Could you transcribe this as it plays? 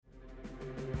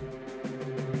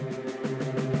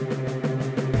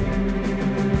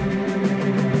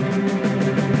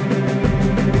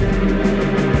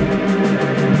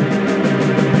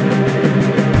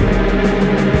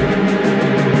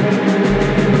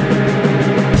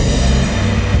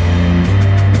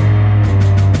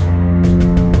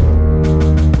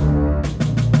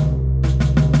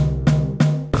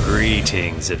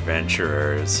Greetings,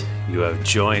 adventurers. You have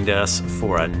joined us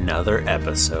for another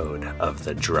episode of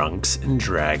the Drunks and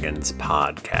Dragons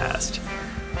podcast.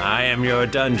 I am your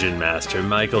dungeon master,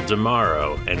 Michael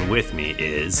Demaro, and with me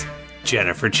is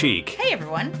Jennifer Cheek. Hey,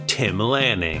 everyone. Tim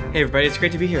Lanning. Hey, everybody. It's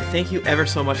great to be here. Thank you ever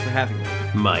so much for having me.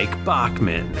 Mike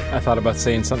Bachman. I thought about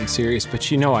saying something serious, but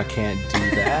you know I can't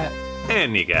do that.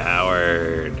 And Nika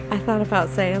Howard. I thought about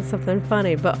saying something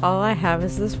funny, but all I have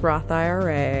is this Roth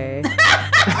IRA.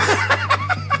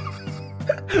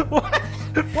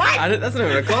 What? That's not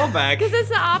even a callback. Because it's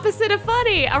the opposite of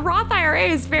funny. A Roth IRA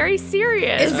is very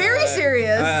serious. It's very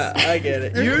serious. I get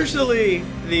it. Usually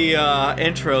the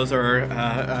intros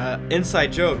are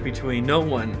inside joke between no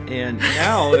one, and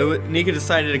now Nika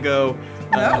decided to go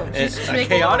she's just a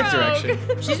making chaotic rogue.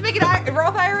 direction. She's making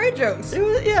Roth IRA jokes.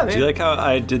 Yeah, Do you like how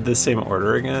I did the same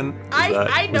order again?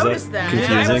 I noticed that.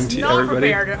 Confusing And I was to not everybody?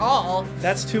 prepared at all.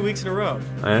 That's 2 weeks in a row.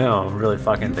 I know, I'm really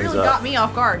fucking You things really up. got me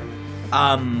off guard. Can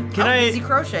I'm busy I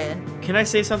crocheting.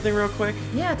 say something real quick?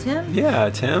 Yeah, Tim. Yeah,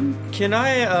 Tim? Can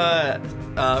I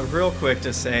real quick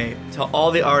just say to all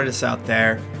the artists out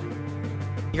there,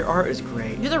 your art is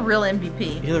great. You're the real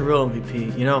MVP. You're the real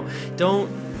MVP. You know, don't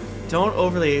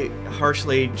overly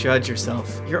harshly judge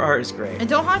yourself. Your art is great. And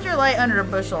don't hide your light under a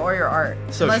bushel or your art.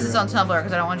 So unless true. it's on Tumblr,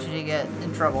 because I don't want you to get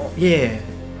in trouble. Yeah.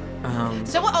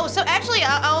 So actually,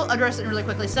 I'll address it really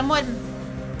quickly. Someone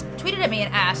tweeted at me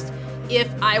and asked if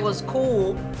I was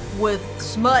cool with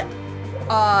smut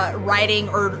writing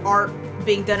or art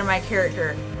being done in my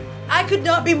character. I could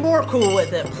not be more cool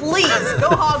with it. Please, go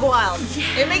hog wild.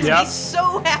 It makes me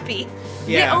so happy.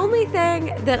 Yeah. The only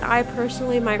thing that I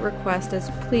personally might request is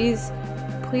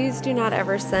please do not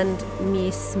ever send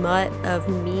me smut of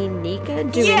me, Nika,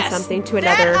 doing something to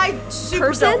another that I super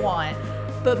person. don't want.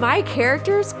 But my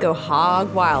characters go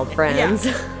hog wild, friends.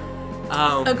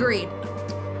 Agreed.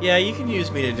 Yeah, you can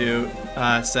use me to do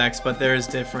sex, but there is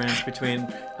difference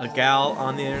between a gal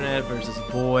on the internet versus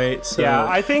a boy. So Yeah,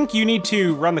 I think you need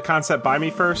to run the concept by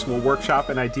me first. We'll workshop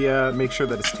an idea, make sure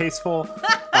that it's tasteful.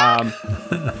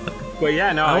 But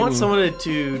yeah, no, I want someone to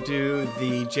do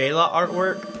the Jayla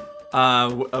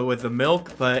artwork with the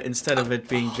milk, but instead of it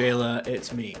being Jayla,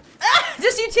 it's me.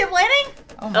 Just you, Tim Lanning?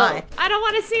 Oh my. I don't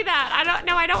want to see that.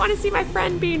 I don't want to see my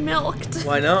friend being milked.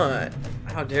 Why not?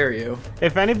 How dare you?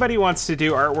 If anybody wants to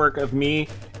do artwork of me,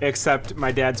 except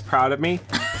my dad's proud of me,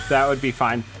 that would be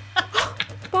fine.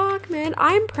 Bachman,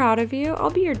 I'm proud of you. I'll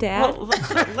be your dad. Well,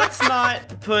 let's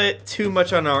not put too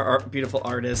much on our beautiful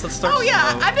artists. Let's start. Oh yeah,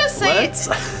 slow. I'm just saying.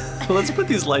 Let's put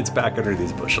these lights back under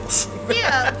these bushels.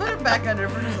 Yeah, put it back under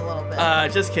for just a little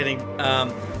bit. Just kidding.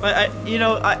 But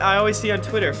I always see on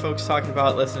Twitter folks talking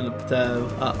about listening to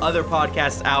other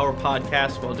podcasts, our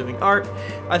podcast, while doing art.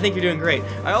 I think you're doing great.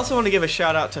 I also want to give a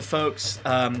shout out to folks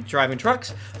driving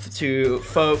trucks, to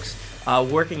folks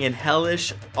working in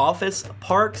hellish office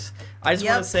parks. I just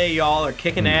want to say y'all are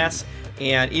kicking ass,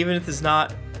 and even if it's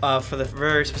not for the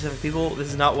very specific people, this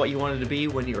is not what you wanted to be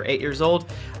when you were 8 years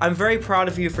old. I'm very proud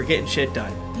of you for getting shit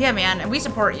done. Yeah, man, and we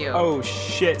support you. Oh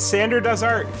shit, Sandra does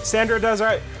art.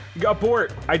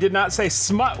 Abort. I did not say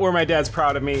smut where my dad's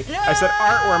proud of me. I said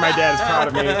art where my dad's proud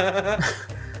of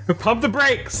me. Pump the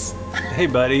brakes. Hey,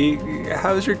 buddy,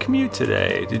 how's your commute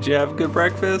today? Did you have a good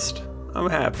breakfast? I'm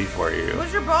happy for you.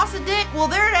 Was your boss a dick? Well,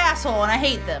 they're an asshole, and I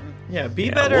hate them. Yeah, be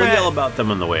Yeah, better we'll at... yell about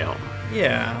them on the way home.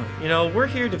 Yeah, we're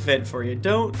here to vent for you.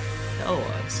 Don't tell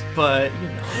us, but,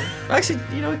 Actually,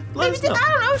 let us know. I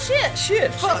don't know,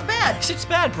 shit. Fuck's bad. Shit's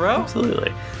bad, bro.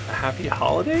 Absolutely. Happy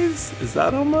holidays? Is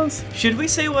that almost? Should we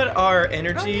say what our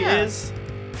energy is?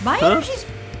 My energy's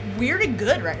weird and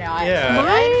good right now.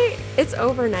 Yeah. It's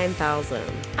over 9,000.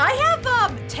 I have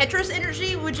Tetris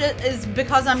energy, which is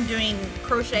because I'm doing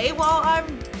crochet while I'm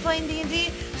playing D&D.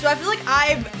 So I feel like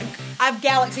I've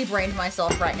galaxy brained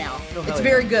myself right now. It's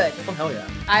very good. Oh, hell yeah.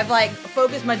 I've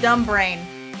focused my dumb brain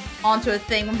onto a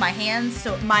thing with my hands,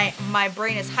 so my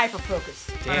brain is hyper focused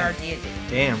on our D&D.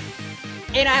 Damn.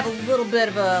 And I have a little bit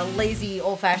of a lazy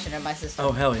old fashioned in my system.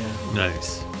 Oh, hell yeah.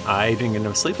 Nice. I didn't get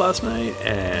enough sleep last night,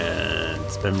 and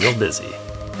it's been real busy.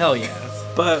 Hell yeah.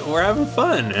 But we're having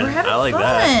fun, and We're having I like fun.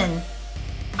 that.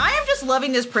 I am just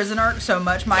loving this prison arc so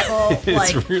much, Michael.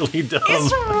 It's really dumb.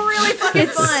 It's really fucking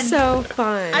It's fun. so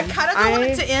fun. I kind of don't want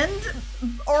it to end,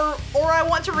 or I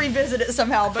want to revisit it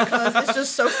somehow because it's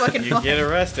just so fucking You fun. get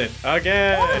arrested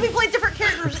again. Or we play different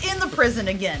characters in the prison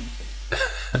again.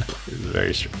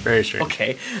 Very strange.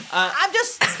 Okay. I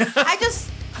just,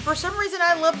 for some reason,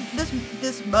 I love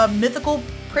this mythical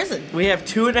prison. We have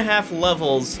 2.5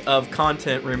 levels of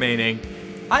content remaining.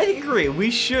 I agree.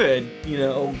 We should,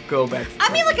 go back.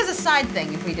 I mean, as a side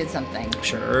thing, if we did something.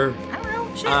 Sure. I don't know.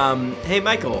 Hey,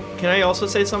 Michael, can I also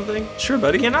say something? Sure,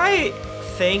 buddy. Can I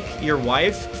thank your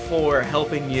wife for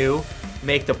helping you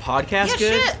make the podcast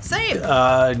good? Shit, same.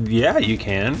 Yeah, you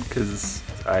can, because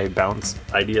I bounce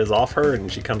ideas off her, and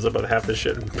she comes up with half the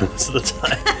shit most of the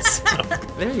time. So,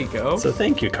 There you go. so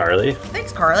thank you, Carly.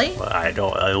 Thanks, Carly. I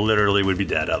literally would be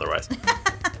dead otherwise.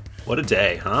 What a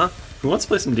day, huh? Who wants to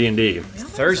play some D&D?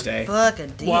 Thursday.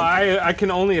 Fucking D. Well, I can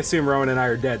only assuem Rowan and I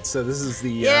are dead, so this is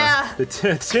the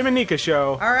Tim and Nika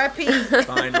show. R.I.P.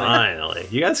 Finally.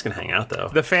 You guys can hang out,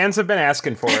 though. The fans have been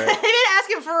asking for it. They've been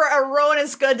asking for a Rowan and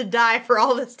Scud to die for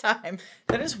all this time.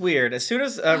 That is weird. As soon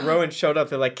as Rowan showed up,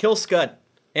 they're like, kill Scud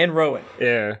and Rowan.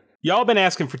 Yeah. Y'all been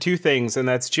asking for two things, and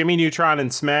that's Jimmy Neutron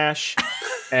and Smash,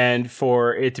 and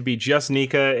for it to be just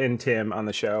Nika and Tim on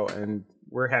the show, and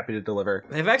we're happy to deliver.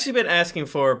 They've actually been asking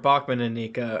for Bachman and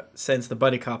Nika since the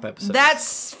Buddy Cop episode.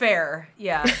 That's fair.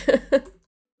 Yeah.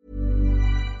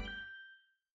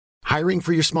 Hiring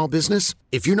for your small business?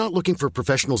 If you're not looking for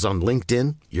professionals on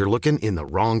LinkedIn, you're looking in the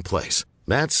wrong place.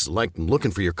 That's like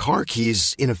looking for your car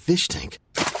keys in a fish tank.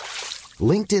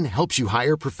 LinkedIn helps you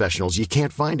hire professionals you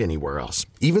can't find anywhere else,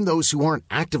 even those who aren't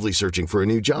actively searching for a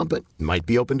new job but might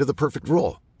be open to the perfect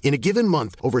role. In a given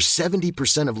month, over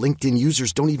 70% of LinkedIn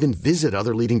users don't even visit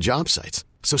other leading job sites.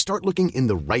 So start looking in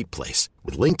the right place.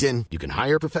 With LinkedIn, you can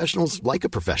hire professionals like a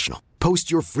professional.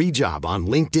 Post your free job on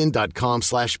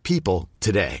linkedin.com/people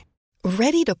today.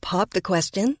 Ready to pop the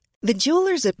question? The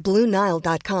jewelers at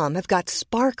BlueNile.com have got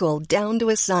sparkle down to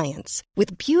a science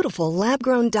with beautiful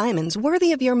lab-grown diamonds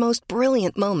worthy of your most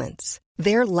brilliant moments.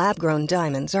 Their lab-grown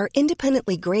diamonds are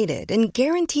independently graded and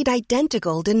guaranteed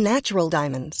identical to natural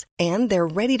diamonds, and they're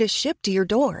ready to ship to your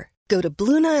door. Go to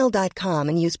BlueNile.com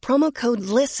and use promo code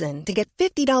LISTEN to get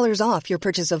 $50 off your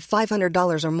purchase of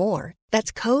 $500 or more.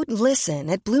 That's code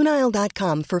LISTEN at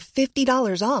BlueNile.com for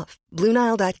 $50 off.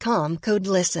 BlueNile.com, code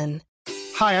LISTEN.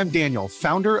 Hi, I'm Daniel,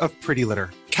 founder of Pretty Litter.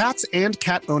 Cats and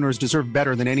cat owners deserve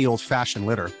better than any old-fashioned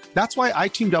litter. That's why I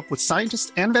teamed up with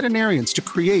scientists and veterinarians to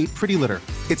create Pretty Litter.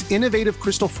 Its innovative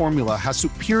crystal formula has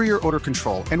superior odor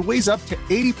control and weighs up to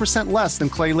 80% less than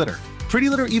clay litter. Pretty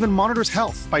Litter even monitors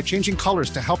health by changing colors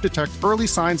to help detect early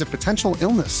signs of potential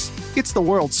illness. It's the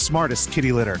world's smartest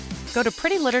kitty litter. Go to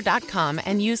prettylitter.com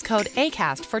and use code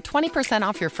ACAST for 20%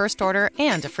 off your first order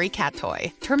and a free cat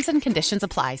toy. Terms and conditions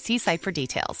apply. See site for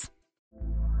details.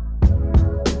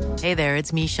 Hey there,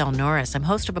 it's Michelle Norris. I'm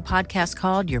host of a podcast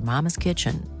called Your Mama's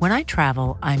Kitchen. When I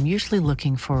travel, I'm usually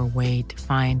looking for a way to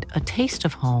find a taste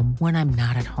of home when I'm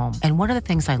not at home. And one of the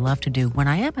things I love to do when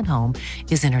I am at home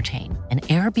is entertain. And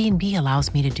Airbnb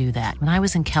allows me to do that. When I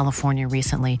was in California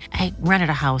recently, I rented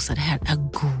a house that had a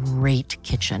great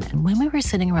kitchen. And when we were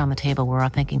sitting around the table, we were all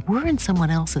thinking, we're in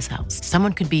someone else's house.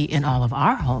 Someone could be in all of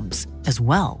our homes as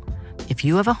well. If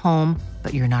you have a home,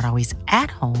 but you're not always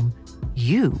at home,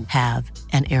 you have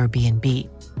an Airbnb.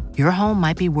 Your home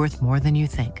might be worth more than you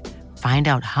think. Find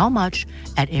out how much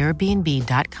at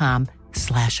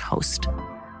airbnb.com/host.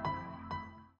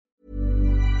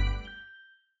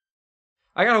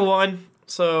 I got a 1,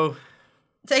 so...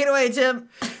 Take it away, Tim.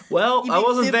 Well, I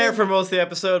wasn't there for most of the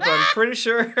episode, but I'm pretty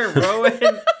sure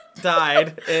Rowan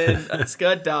died and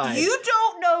Scud died. You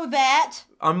don't know that.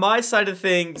 On my side of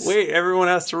things... Wait, everyone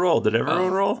has to roll. Did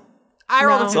everyone roll? I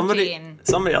rolled a 15.15.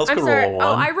 Somebody else I'm could sorry. roll a 1.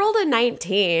 Oh, I rolled a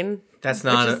 19. That's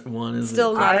not a 1, is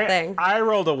Still it? not a thing. I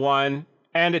rolled a 1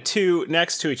 and a 2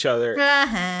 next to each other.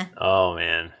 Uh-huh. Oh,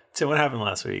 man. So what happened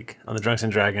last week on the Drunks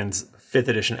and Dragons 5th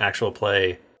edition actual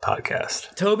play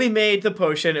podcast? Toby made the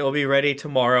potion. It will be ready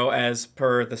tomorrow as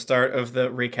per the start of the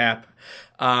recap.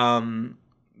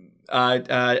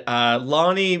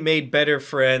 Lonnie made better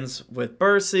friends with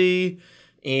Bercy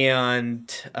and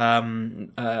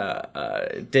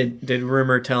did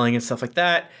rumor telling and stuff like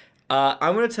that.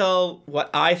 I'm going to tell what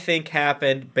I think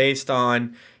happened based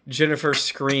on Jennifer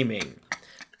screaming.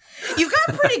 You've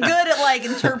gotten pretty good at like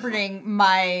interpreting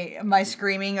my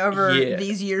screaming over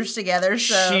these years together.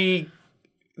 So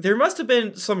there must have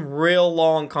been some real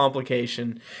long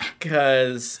complication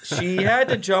because she had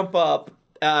to jump up.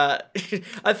 I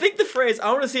think the phrase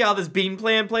 "I want to see how this bean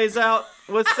plan plays out"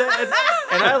 was said,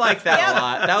 and I like that a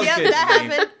lot. That was good.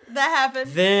 That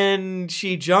happened. Then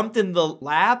she jumped in the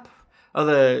lap of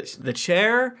the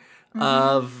chair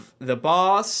of the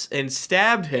boss and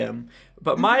stabbed him.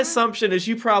 But my assumption is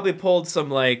you probably pulled some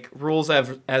like rules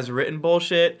as written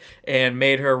bullshit and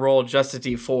made her roll just a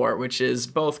D4, which is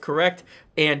both correct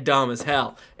and dumb as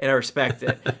hell, and I respect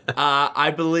it.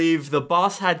 I believe the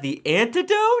boss had the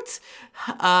antidote,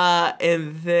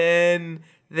 and then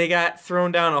they got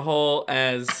thrown down a hole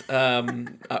as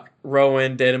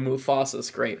Rowan did a Mufasa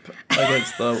scrape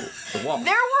against the wall.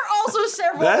 There were also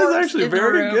several That is orcs actually in the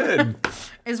very room, good.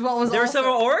 Is what was There were also-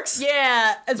 several orcs?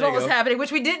 Yeah, is There what you was go. happening,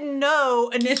 which we didn't know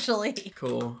initially.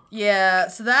 Cool. Yeah,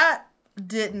 so that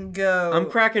didn't go. I'm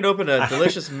cracking open a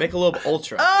delicious Michelob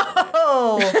Ultra.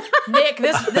 Oh, Nick,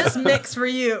 this mix for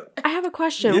you. I have a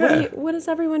question. Yeah. What is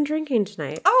everyone drinking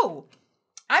tonight? Oh,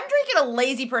 I'm drinking a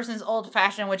lazy person's old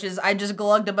fashioned, which is I just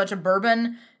glugged a bunch of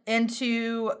bourbon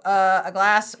into a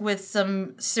glass with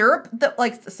some syrup,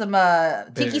 some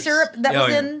tiki Bitters. syrup that Oh,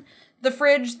 was yeah. in the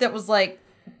fridge that was like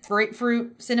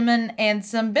grapefruit, cinnamon, and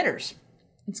some bitters.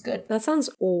 It's good. That sounds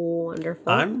wonderful.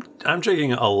 I'm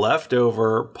drinking a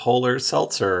leftover Polar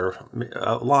Seltzer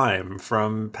lime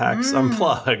from PAX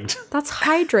Unplugged. That's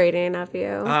hydrating of you.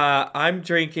 I'm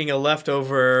drinking a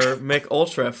leftover Mich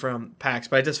Ultra from PAX,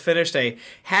 but I just finished a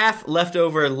half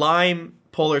leftover lime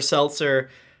Polar Seltzer,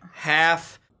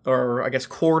 half, or I guess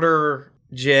quarter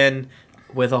gin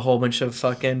with a whole bunch of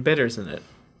fucking bitters in it.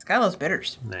 It's got those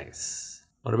bitters. Nice.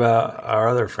 What about our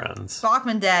other friends?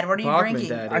 Bachman Dad, what are you Bachman drinking?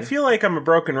 Daddy. I feel like I'm a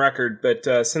broken record, but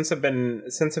since I've been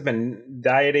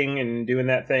dieting and doing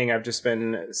that thing, I've just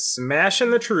been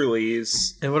smashing the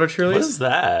Trulies. And what are Trulies? What is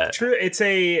that?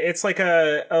 It's like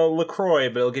a LaCroix,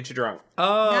 but it'll get you drunk.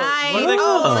 Oh, Nice. what are they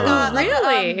Oh, called? my God. Like,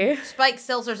 Really? spiked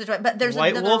seltzers, but there's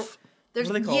White another. Wolf? There's,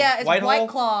 What are they called? Yeah, it's White White Hole?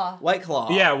 Claw. White Claw.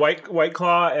 Yeah, White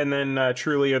Claw, and then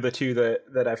Truly are the two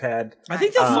that I've had. I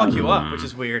think they'll fuck you up, which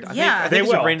is weird. I Yeah. think They your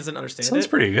will. brain doesn't understand Sounds it.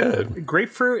 pretty good.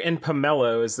 Grapefruit and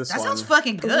pomelo is this That one. sounds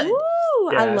fucking good.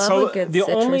 Ooh, I love a good the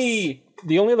citrus. only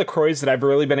LaCroix that I've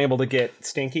really been able to get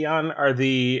stinky on are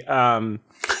the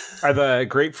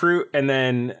grapefruit and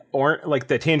then like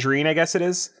the tangerine, I guess it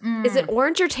is. Is it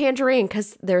orange or tangerine?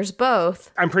 Because there's both.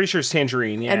 I'm pretty sure it's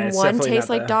tangerine. Yeah, And it's one definitely tastes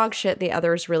not like the- dog shit. The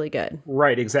other is really good.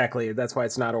 Right, exactly. That's why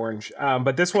it's not orange.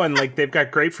 But this one, like, they've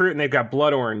got grapefruit and they've got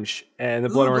blood orange, and the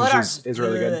blood orange is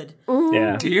really good.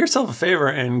 Yeah. Do yourself a favor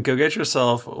and go get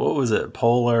yourself, what was it,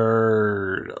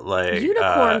 Polar, like...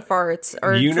 Unicorn farts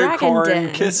or Unicorn dragon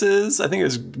den. Kisses? I think it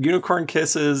was Unicorn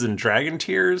Kisses and Dragon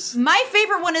Tears. My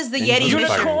favorite one is the Yeti Those are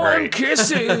Mission. fucking great.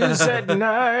 Kisses at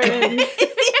night.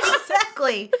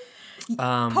 Exactly.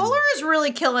 Polar is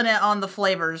really killing it on the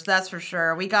flavors, that's for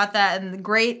sure. We got that in the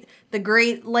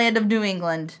great land of New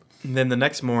England. And then the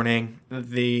next morning,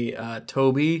 the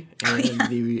Toby and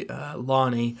the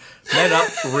Lonnie met up,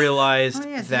 realized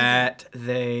that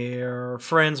their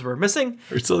friends were missing.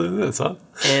 We're still doing this, huh?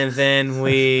 And then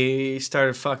we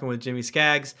started fucking with Jimmy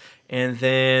Skaggs. And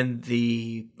then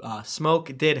the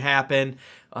smoke did happen.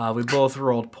 We both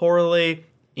rolled poorly.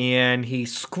 And he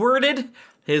squirted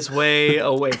his way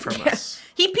away from us.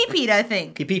 He pee-peed, I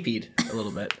think. He pee-peed a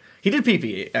little bit. He did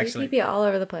pee-pee, actually. Pee-pee all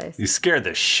over the place. You scared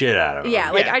the shit out of him.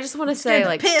 Yeah, like Yeah. I just want to say, Scared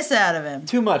like, the piss out of him.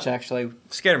 Too much, actually.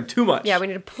 Scared him too much. yeah, we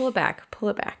need to pull it back. Pull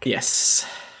it back. Yes.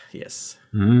 Yes.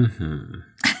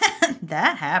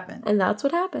 That happened. And that's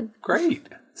what happened. Great.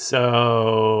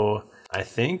 So I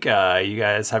think you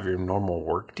guys have your normal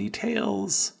work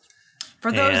details.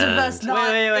 For those of And- us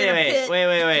not in a pit.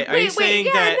 Wait. Are you Wait, saying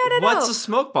yeah, that no. what's a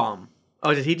smoke bomb?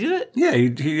 Oh, did he do it? Yeah,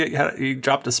 he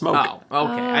dropped a smoke. Oh,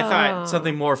 okay. I thought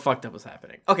something more fucked up was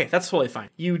happening. Okay, that's totally fine.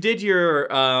 You did your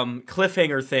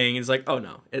cliffhanger thing. It's like, oh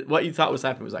no, what you thought was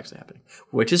happening was actually happening,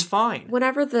 which is fine.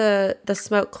 Whenever the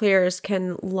smoke clears,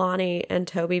 can Lonnie and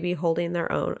Toby be holding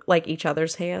their own, like each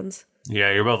other's hands?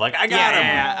 Yeah, you're both like, I got him.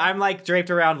 Yeah, I'm like draped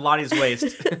around Lonnie's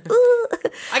waist.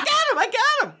 I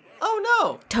got him. Oh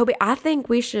no. Toby, I think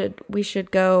we should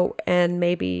go and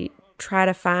maybe try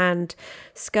to find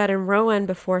Scud and Rowan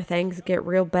before things get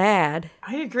real bad.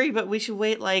 I agree, but we should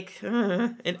wait like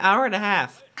an hour and a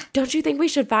half. Don't you think we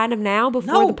should find him now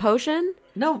before No. the potion?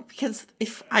 No, because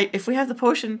if we have the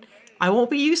potion, I won't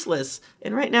be useless.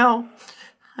 And right now,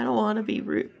 I don't want to be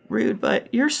rude,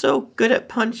 but you're so good at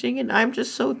punching, and I'm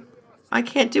just so I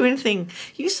can't do anything.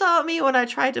 You saw me when I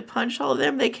tried to punch all of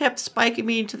them. They kept spiking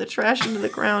me into the trash, into the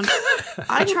ground.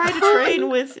 I tried to train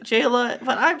with Jayla,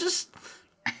 but I'm just...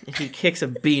 He kicks a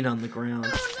bean on the ground.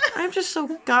 I'm just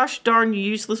so gosh darn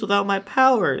useless without my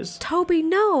powers. Toby,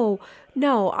 no.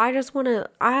 I just want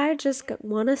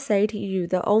to say to you,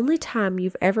 the only time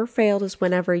you've ever failed is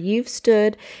whenever you've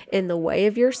stood in the way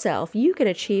of yourself. You can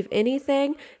achieve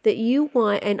anything that you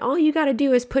want, and all you got to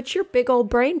do is put your big old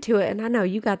brain to it. And I know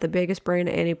you got the biggest brain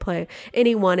of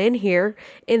anyone in here,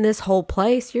 in this whole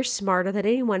place. You're smarter than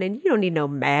anyone, and you don't need no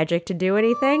magic to do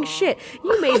anything. Shit,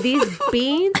 you made these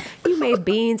beans. You made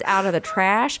beans out of the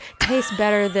trash. Taste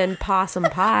better than possum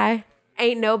pie.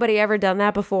 Ain't nobody ever done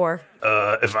that before.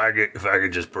 If I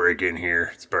could just break in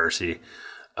here, it's Bercy.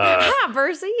 Hi,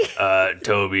 Bercy.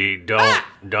 Toby,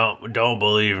 don't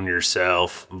believe in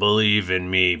yourself. Believe in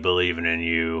me, believing in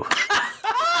you. Believe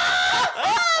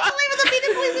in the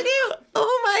penis, please, in you.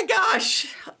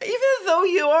 know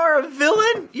you are a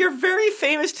villain. You're very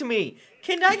famous to me.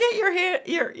 Can I get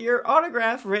your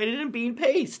autograph rated in bean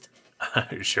paste?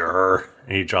 Sure.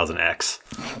 And he draws an X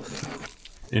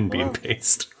in bean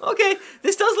paste. Okay,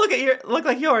 this does look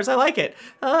like yours. I like it.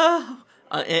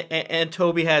 And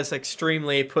Toby has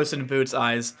extremely Puss in Boots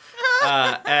eyes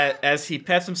as he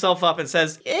pets himself up and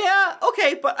says, "Yeah,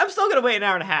 okay, but I'm still gonna wait an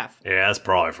hour and a half." Yeah, that's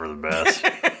probably for the best.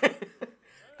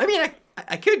 I mean,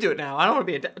 I could do it now. I don't want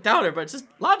to be a downer, but just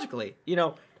logically,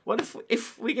 what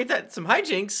if we get that some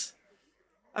hijinks?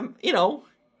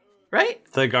 Right?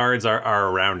 The guards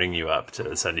are rounding you up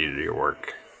to send you to your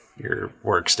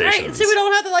workstations. Right, see, we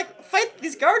don't have to fight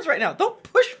these guards right now. Don't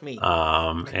push me.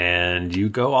 And you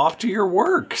go off to your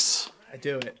works. I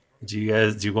do it. Do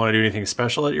you want to do anything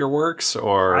special at your works,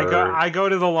 or I go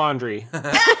to the laundry.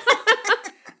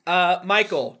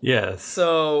 Michael. Yes.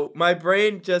 So my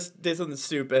brain just did something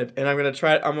stupid, and we're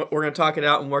gonna talk it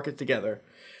out and work it together.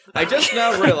 I just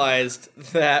now realized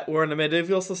that we're in a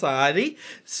medieval society,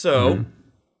 so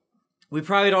we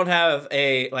probably don't have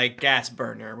a gas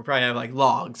burner. We probably have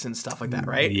logs and stuff like that,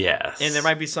 right? Yes. And there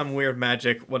might be some weird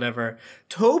magic, whatever.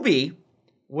 Toby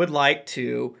would like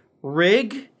to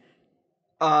rig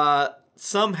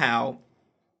somehow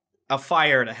a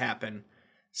fire to happen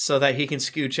so that he can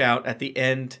scooch out at the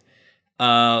end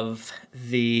of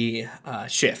the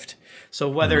shift. So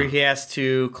whether he has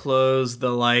to close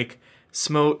the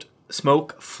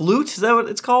smoke flute, is that what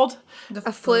it's called?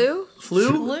 A flue?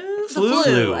 Flu,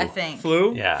 I think.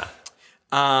 Flu? Yeah.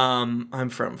 I'm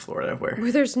from Florida, where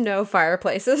there's no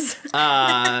fireplaces.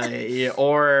 yeah,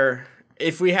 or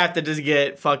if we have to just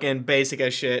get fucking basic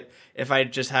as shit, if I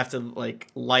just have to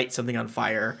light something on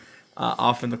fire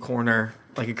off in the corner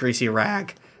like a greasy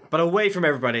rag, but away from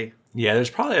everybody. Yeah, there's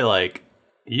probably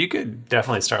you could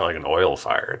definitely start an oil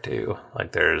fire too.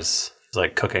 There's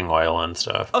cooking oil and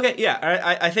stuff. Okay,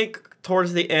 yeah, I think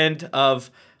towards the end of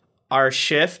our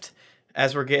shift,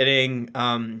 as we're getting,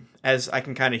 as I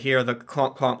can kind of hear the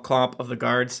clomp, clomp, clomp of the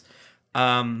guards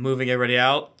moving everybody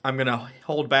out, I'm going to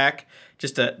hold back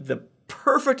just the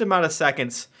perfect amount of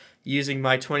seconds using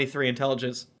my 23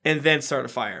 intelligence and then start a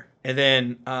fire. And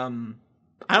then,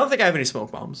 I don't think I have any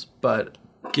smoke bombs, but...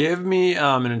 Give me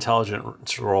an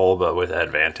intelligence roll, but with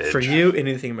advantage. For you,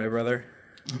 anything, my brother.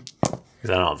 Because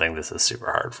I don't think this is super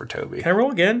hard for Toby. Can I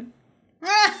roll again?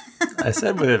 I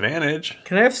said with advantage.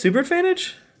 Can I have super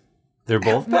advantage? They're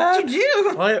both bad? What'd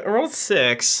you do? Well, I rolled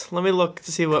 6. Let me look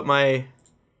to see what my...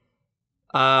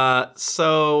 my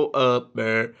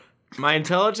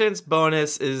intelligence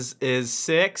bonus is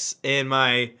 6, and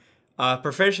my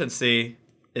proficiency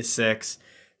is 6.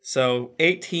 So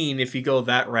 18 if you go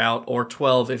that route, or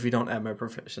 12 if you don't add my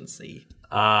proficiency.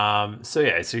 So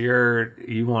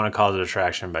you want to cause a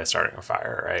distraction by starting a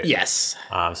fire, right? Yes.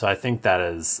 So I think that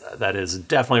is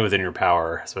definitely within your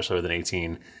power, especially with an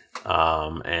 18.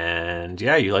 And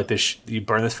yeah, you you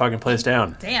burn this fucking place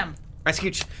down. Damn. I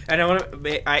scooch, and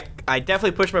I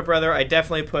definitely push my brother. I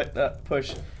definitely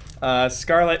push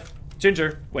Scarlet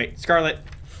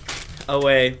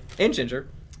away, and Ginger,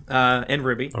 and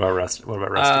Ruby. What about Rusty?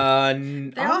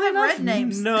 They all have red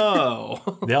names. No.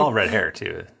 They all have red hair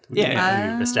too.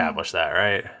 Yeah. You established that,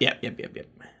 right? Yep. And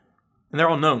they're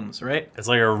all gnomes, right? It's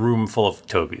like a room full of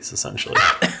Tobys, essentially.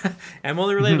 I'm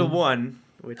only related to one,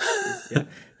 which is, yeah.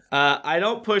 I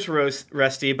don't push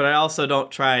Rusty, but I also don't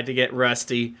try to get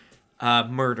Rusty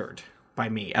murdered by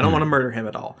me. I don't want to murder him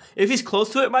at all. If he's close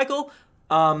to it, Michael,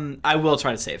 I will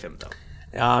try to save him, though.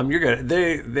 You're good.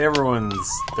 They're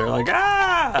like,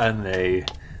 ah! And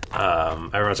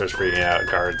everyone starts freaking out.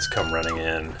 Guards come running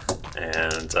in.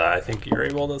 And I think you're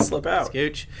able to slip out.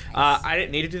 Scooch. I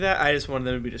didn't need to do that. I just wanted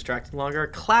them to be distracted longer.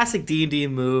 Classic D&D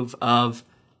move of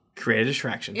create a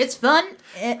distraction. It's fun.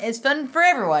 It's fun for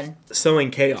everyone. Sowing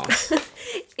chaos.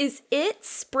 Is it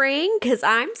spring? Because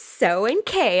I'm so in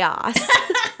chaos.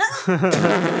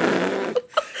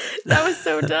 That was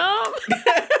so dumb.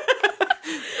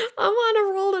 I'm on a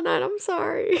roll tonight. I'm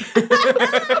sorry.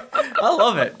 I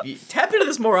love it. Tap into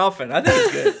this more often. I think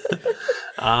it's good.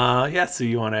 Yeah, so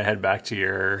you want to head back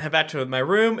to my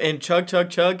room and chug,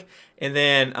 and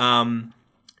then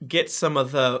get some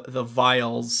of the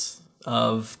vials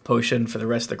of potion for the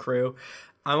rest of the crew.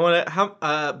 I want to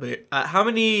how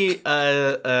many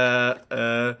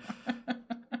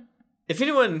if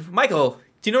anyone, Michael,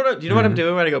 do you know what I'm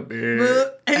doing when I go?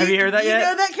 Have you heard that yet? You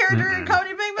know that character in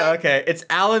Comedy Bang Bang? Okay, it's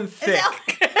Alan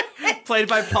Thicke, played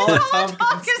by Paula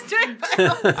Tompkins.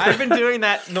 I've been doing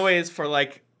that noise for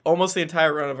almost the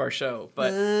entire run of our show,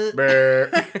 but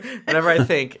whenever I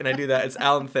think and I do that, it's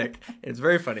Alan Thicke. It's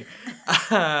very funny.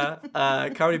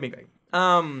 Comedy Bang Bang.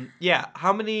 Yeah,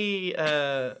 how many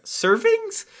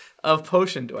servings of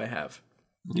potion do I have?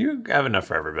 You have enough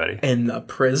for everybody. In the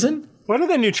prison? What are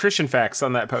the nutrition facts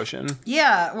on that potion?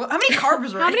 Yeah. Well, how many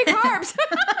carbs are How many carbs?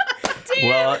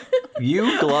 Well,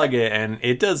 you glug it and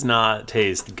it does not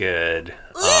taste good.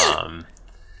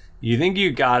 You think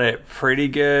you got it pretty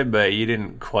good, but you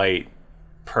didn't quite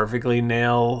perfectly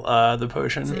nail the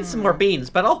potion. Need some more beans,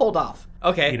 but I'll hold off.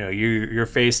 Okay. You know, your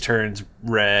face turns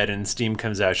red and steam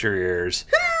comes out your ears,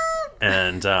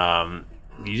 and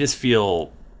you just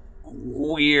feel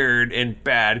weird and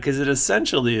bad because it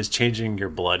essentially is changing your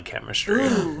blood chemistry.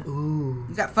 Ooh.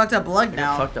 You got fucked up blood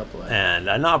now. Fucked up blood. And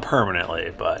not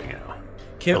permanently, but you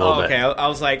know. Okay. I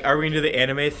was like, are we gonna do the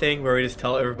anime thing where we just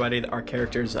tell everybody that our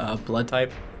character's blood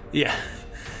type? Yeah.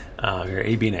 You're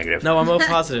AB negative. No, I'm O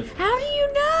positive. How do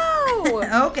you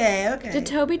know? Okay. Did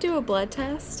Toby do a blood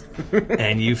test?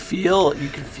 And you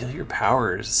can feel your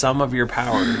powers, some of your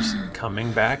powers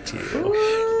coming back to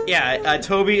you. Yeah,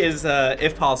 Toby is,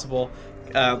 if possible,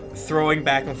 throwing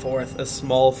back and forth a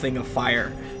small thing of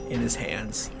fire in his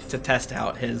hands to test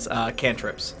out his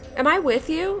cantrips. Am I with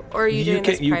you, or are you doing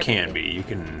this You privately? can be. You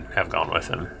can have gone with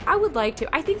him. I would like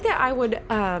to. I think that I would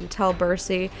tell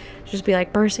Bercy, just be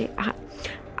like, Bercy,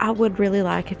 I would really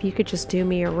like if you could just do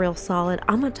me a real solid.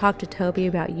 I'm going to talk to Toby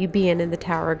about you being in the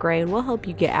Tower of Grey, and we'll help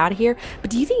you get out of here.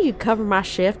 But do you think you could cover my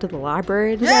shift at the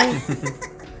library today?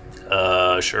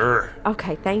 Sure.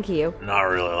 Okay, thank you. Not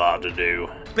really allowed to do.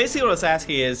 Basically what I was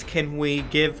asking is, can we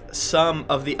give some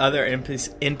of the other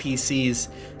NPCs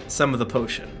some of the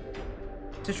potion?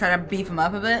 To try to beef him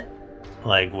up a bit?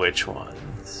 Like which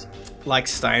ones? Like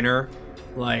Steiner,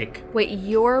 like... Wait,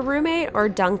 your roommate or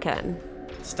Duncan?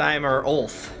 Steiner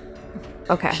Ulf.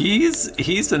 Okay.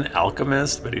 He's an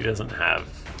alchemist, but he doesn't have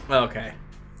Okay.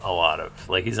 a lot of...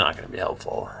 Like, he's not going to be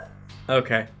helpful.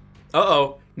 Okay.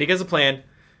 Uh-oh. Nick has a plan.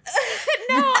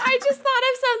 No, I just thought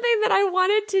of something that I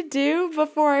wanted to do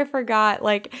before I forgot,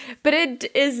 but it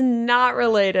is not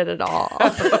related at all.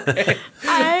 Okay.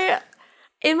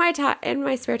 In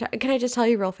my spare time, can I just tell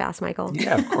you real fast, Michael?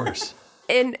 Yeah, of course.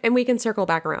 And we can circle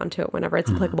back around to it whenever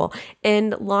it's applicable.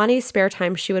 In Lonnie's spare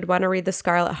time, she would want to read The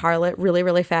Scarlet Harlot really,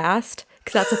 really fast,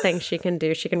 because that's a thing she can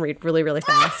do. She can read really, really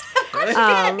fast. She's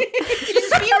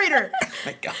a speed reader. Oh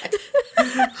my God.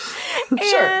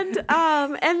 Sure.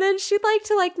 And then she'd like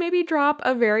to maybe drop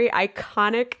a very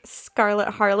iconic Scarlet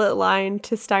Harlot line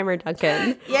to Steimer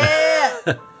Duncan. Yeah.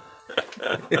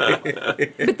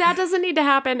 But that doesn't need to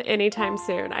happen anytime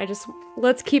soon.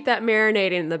 Let's keep that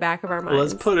marinating in the back of our minds.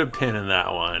 Let's put a pin in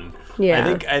that one.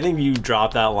 Yeah. I think you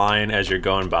drop that line as you're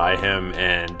going by him,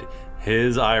 and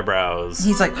his eyebrows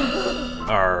He's like,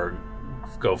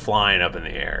 go flying up in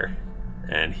the air,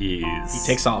 and he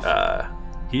takes off.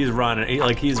 He's running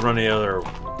the other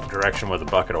direction with a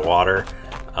bucket of water.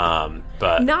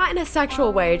 But not in a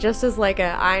sexual way, just as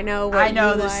I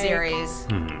know this series.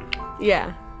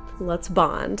 Yeah. Let's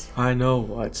bond. I know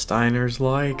what Steiner's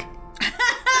like.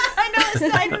 I know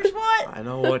what Steiner's what. I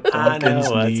know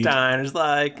what Steiner's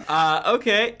like.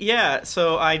 Okay, yeah.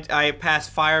 So I pass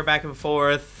fire back and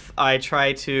forth. I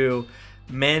try to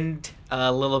mend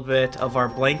a little bit of our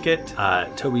blanket.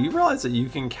 Toby, you realize that you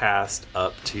can cast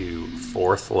up to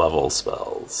 4th level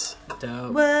spells.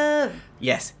 Dope. Whoa.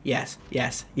 Yes. And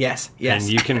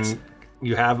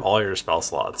you have all your spell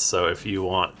slots, so if you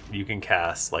want, you can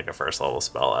cast a 1st level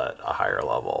spell at a higher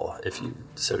level if you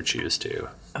so choose to.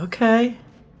 Okay.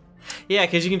 Yeah,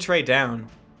 because you can trade down.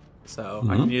 So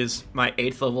I can use my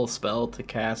 8th level spell to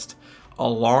cast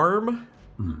Alarm.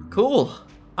 Cool.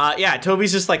 Yeah,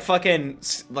 Toby's just fucking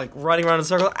running around in a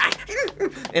circle,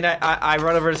 and I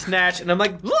run over to Snatch, and I'm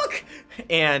like, look!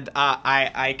 And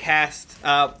I cast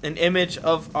an image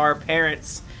of our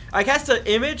parents. I cast an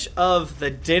image of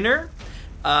the dinner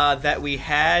that we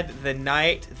had the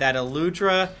night that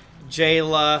Aludra,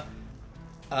 Jayla,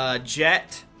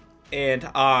 Jet, and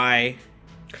I.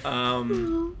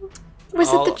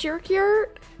 Was it the jerk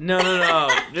yurt? No.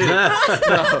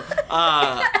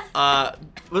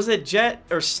 Was it Jet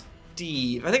or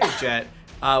Steve? I think it was Jet.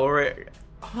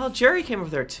 Jerry came over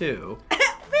there too.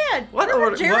 Man,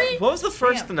 What Jerry? was the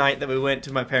first night that we went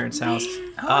to my parents' house?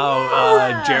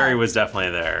 Jerry was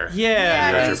definitely there.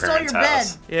 Yeah. He stole your bed.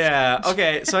 Yeah.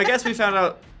 Okay. So I guess we found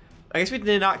out. I guess we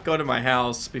did not go to my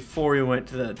house before we went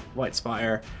to the White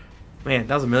Spire. Man,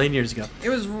 that was a million years ago. It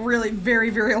was really very,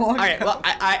 very long ago. All right. Well,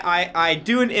 I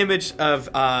do an image of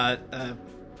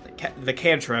the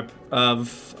cantrip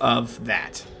of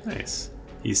that. Nice.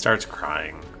 He starts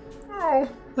crying. Oh.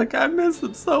 I miss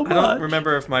it so much. I don't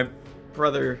remember if my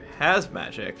brother has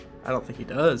magic. I don't think he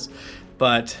does.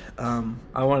 But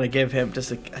I want to give him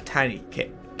just a tiny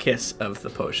kiss of the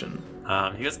potion.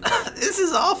 He goes, this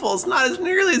is awful. It's not as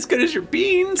nearly as good as your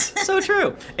beans. So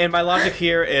true. And my logic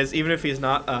here is, even if he's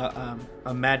not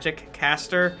a magic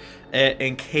caster,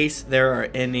 in case there are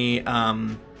any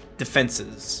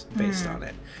defenses based on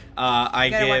it, I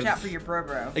You gotta give. watch out for your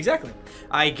bro. Exactly.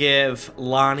 I give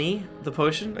Lonnie the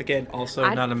potion. Again,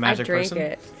 also not a magic person. I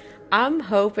drink it. I'm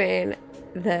hoping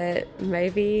that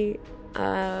maybe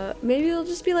it'll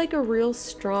just be like a real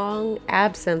strong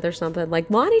absinthe or something. Like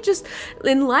Lonnie just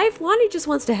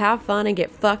wants to have fun and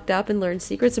get fucked up and learn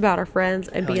secrets about her friends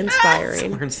and be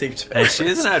inspiring. Learn secrets about And she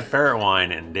hasn't had ferret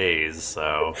wine in days,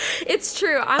 so. It's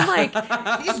true. I'm like,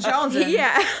 He's jonesing.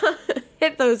 yeah,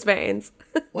 hit those veins.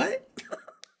 What?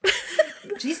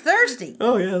 She's thirsty.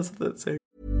 Oh, yeah, that's it.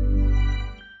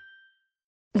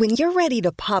 When you're ready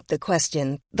to pop the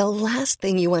question, the last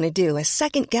thing you want to do is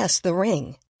second-guess the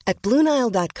ring. At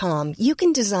BlueNile.com, you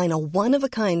can design a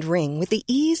one-of-a-kind ring with the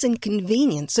ease and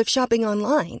convenience of shopping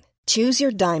online. Choose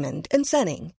your diamond and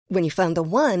setting. When you find the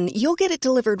one, you'll get it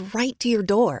delivered right to your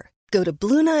door. Go to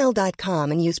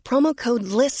BlueNile.com and use promo code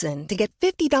LISTEN to get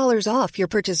 $50 off your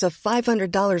purchase of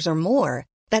 $500 or more.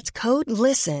 That's code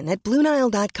LISTEN at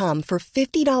BlueNile.com for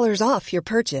 $50 off your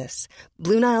purchase.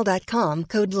 BlueNile.com,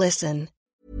 code LISTEN.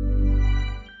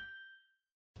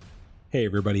 Hey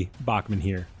everybody, Bachman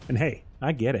here. And hey,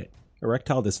 I get it.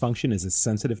 Erectile dysfunction is a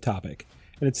sensitive topic,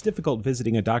 and it's difficult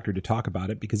visiting a doctor to talk about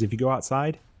it because if you go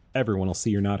outside, everyone will see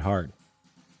you're not hard.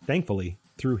 Thankfully,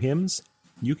 through HIMS,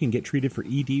 you can get treated for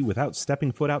ED without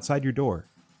stepping foot outside your door.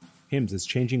 HIMS is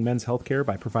changing men's healthcare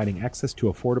by providing access to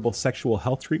affordable sexual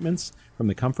health treatments from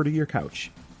the comfort of your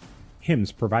couch.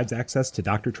 HIMS provides access to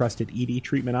doctor-trusted ED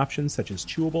treatment options such as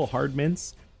chewable hard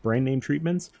mints, brand name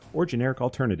treatments, or generic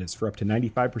alternatives for up to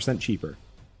 95% cheaper.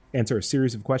 Answer a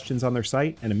series of questions on their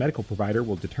site, and a medical provider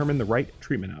will determine the right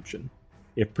treatment option.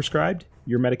 If prescribed,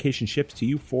 your medication ships to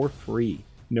you for free,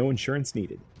 no insurance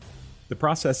needed. The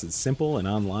process is simple and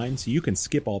online, so you can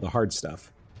skip all the hard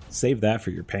stuff. Save that for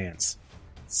your pants.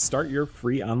 Start your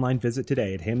free online visit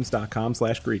today at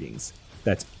hims.com/greetings.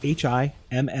 That's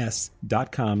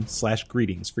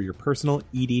HIMS.com/greetings for your personal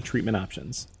ED treatment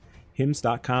options.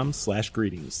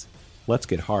 hims.com/greetings. Let's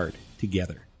get hard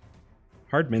together.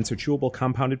 Hard mints are chewable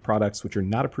compounded products which are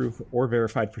not approved or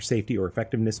verified for safety or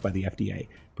effectiveness by the FDA.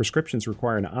 Prescriptions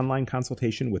require an online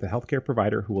consultation with a healthcare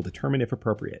provider who will determine if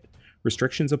appropriate.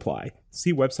 Restrictions apply.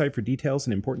 See website for details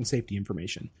and important safety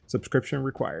information. Subscription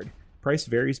required. Price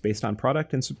varies based on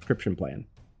product and subscription plan.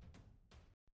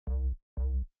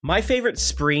 My favorite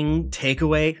spring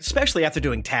takeaway, especially after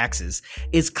doing taxes,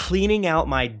 is cleaning out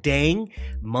my dang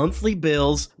monthly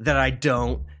bills that I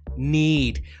don't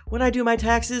need. When I do my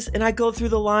taxes and I go through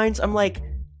the lines, I'm like,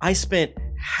 I spent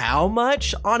how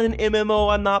much on an MMO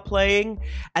I'm not playing?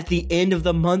 At the end of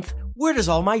the month, where does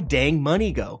all my dang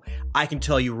money go? I can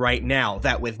tell you right now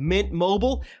that with Mint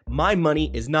Mobile, my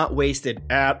money is not wasted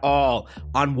at all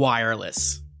on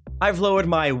wireless. I've lowered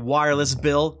my wireless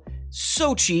bill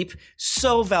so cheap,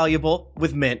 so valuable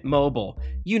with Mint Mobile.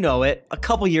 You know it. A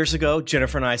couple years ago,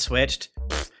 Jennifer and I switched.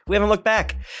 We haven't looked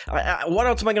back. What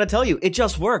else am I going to tell you? It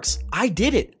just works. I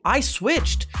did it. I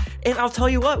switched. And I'll tell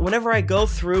you what, whenever I go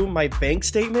through my bank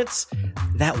statements,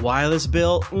 that wireless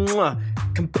bill,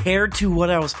 compared to what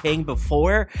I was paying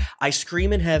before, I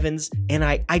scream in heavens and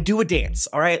I do a dance,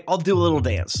 all right? I'll do a little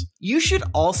dance. You should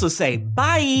also say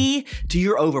bye to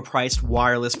your overpriced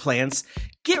wireless plans.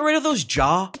 Get rid of those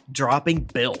jaw-dropping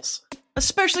bills,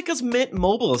 especially because Mint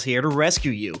Mobile is here to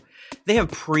rescue you. They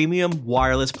have premium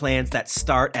wireless plans that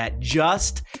start at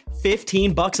just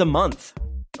 $15 a month.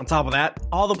 On top of that,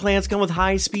 all the plans come with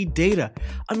high-speed data,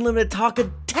 unlimited talk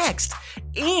and text,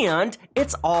 and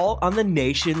it's all on the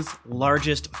nation's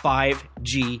largest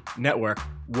 5G network.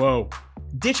 Whoa.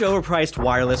 Ditch overpriced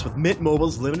wireless with Mint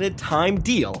Mobile's limited time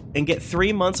deal and get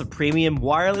 3 months of premium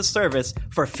wireless service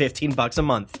for $15 a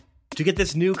month. To get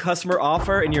this new customer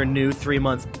offer and your new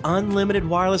 3-month unlimited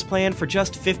wireless plan for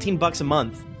just $15 a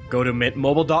month, go to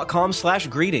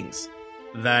mintmobile.com/greetings.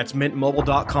 That's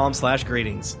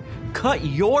mintmobile.com/greetings. Cut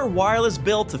your wireless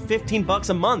bill to $15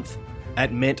 a month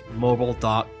at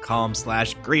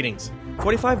mintmobile.com/greetings.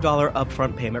 $45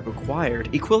 upfront payment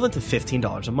required, equivalent to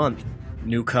 $15 a month.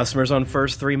 New customers on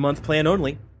first 3-month plan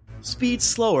only. Speed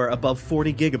slower above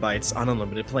 40 gigabytes on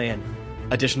unlimited plan.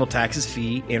 Additional taxes,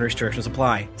 fee, and restrictions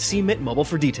apply. See Mint Mobile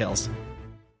for details.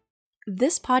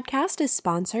 This podcast is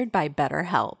sponsored by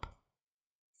BetterHelp.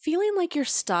 Feeling like you're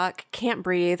stuck, can't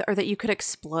breathe, or that you could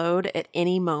explode at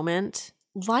any moment?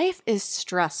 Life is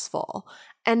stressful,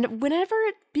 and whenever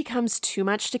it becomes too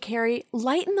much to carry,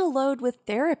 lighten the load with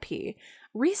therapy.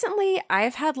 Recently,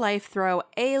 I've had life throw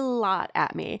a lot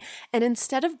at me, and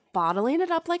instead of bottling it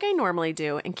up like I normally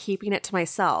do and keeping it to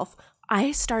myself,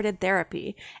 I started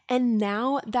therapy, and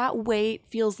now that weight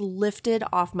feels lifted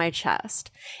off my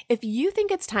chest. If you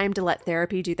think it's time to let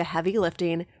therapy do the heavy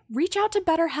lifting, reach out to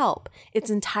BetterHelp. It's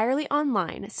entirely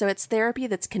online, so it's therapy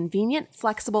that's convenient,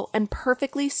 flexible, and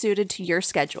perfectly suited to your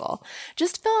schedule.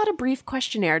 Just fill out a brief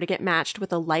questionnaire to get matched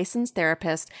with a licensed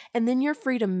therapist, and then you're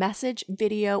free to message,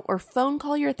 video, or phone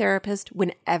call your therapist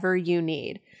whenever you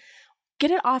need. Get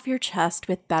it off your chest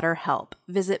with BetterHelp.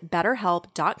 Visit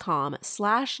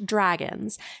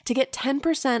betterhelp.com/dragons to get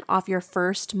 10% off your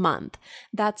first month.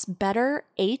 That's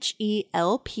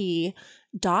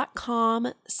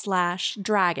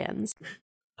betterhelp.com/dragons.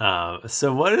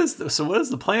 So what is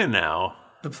the plan now?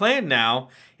 The plan now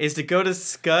is to go to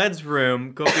Scud's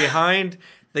room, go behind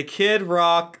the Kid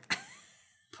Rock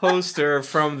poster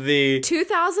from the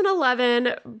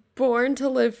 2011 Born to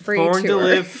Live Free Born tour. to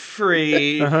Live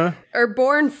Free Or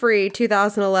Born Free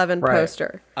 2011 Right.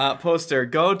 poster. poster.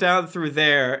 Go down through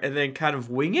there and then kind of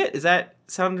wing it. Does that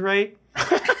sound right?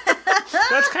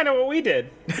 That's kind of what we did.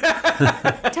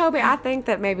 Toby, I think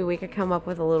that maybe we could come up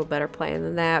with a little better plan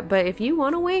than that. But if you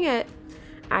want to wing it,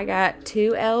 I got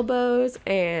 2 elbows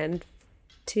and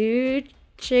 2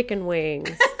 chicken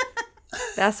wings.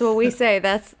 That's what we say.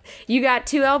 That's you got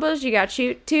 2 elbows, you got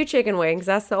 2 chicken wings.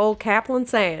 That's the old Kaplan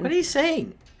saying. What are you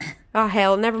saying? Oh,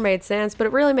 hell, it never made sense, but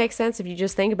it really makes sense if you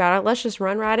just think about it. Let's just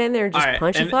run right in there and just All right,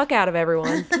 punch the and- fuck out of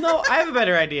everyone. No, I have a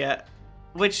better idea.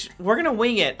 Which, we're gonna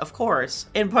wing it, of course,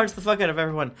 and punch the fuck out of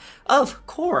everyone. Of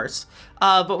course.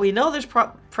 But we know there's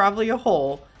probably a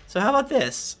hole. So how about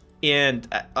this? And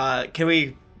can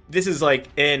we... This is like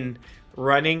in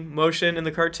running motion in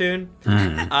the cartoon.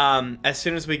 As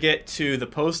soon as we get to the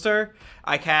poster,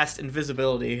 I cast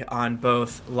invisibility on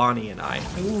both Lonnie and I.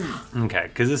 Okay,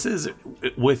 because this is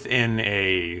within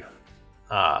a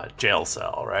jail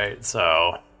cell, right?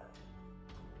 So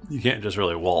you can't just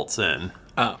really waltz in.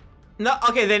 Oh. No,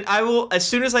 okay, then I will, as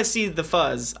soon as I see the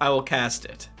fuzz, I will cast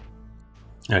it.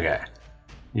 Okay.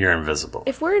 You're invisible.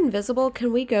 If we're invisible,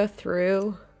 can we go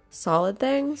through solid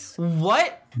things?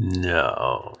 What?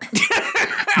 No.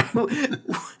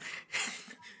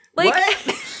 Like, What?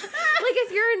 like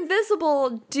if you're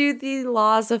invisible, do the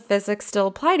laws of physics still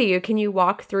apply to you? Can you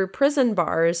walk through prison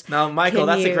bars? Now, Michael, Can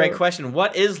that's a you- great question.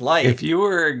 What is light? If you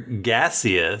were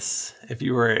gaseous, if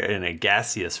you were in a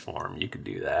gaseous form, you could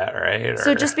do that, right?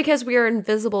 So Or- just because we are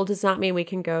invisible does not mean we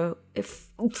can go. If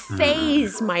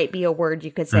phase might be a word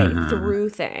you could say through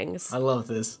things. I love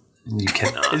this. you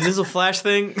cannot. Is this a Flash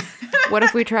thing? What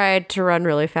if we tried to run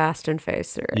really fast and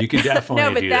phase through it? You could definitely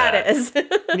No, but do that is.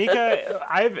 Nika,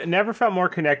 I've never felt more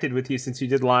connected with you since you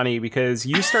did Lonnie, because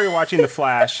you started watching The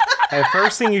Flash, and the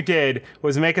first thing you did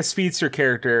was make a speedster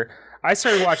character. I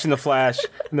started watching The Flash,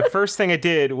 and the first thing I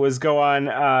did was go on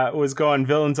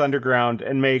Villains Underground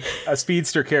and make a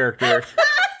speedster character.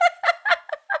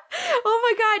 Oh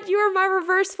my God, you are my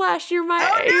reverse Flash. You're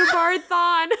Bard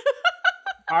Thawne.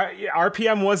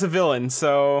 RPM was a villain,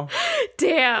 so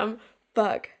Damn.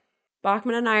 Fuck.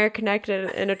 Bachman and I are connected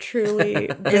in a truly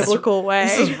biblical way.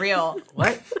 This is real.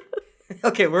 What?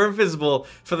 Okay, we're invisible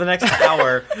for the next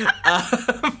hour.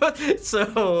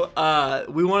 So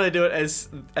we want to do it as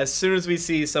soon as we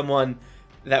see someone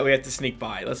that we have to sneak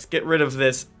by. Let's get rid of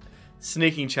this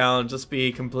sneaking challenge. Let's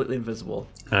be completely invisible.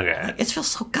 Okay. It feels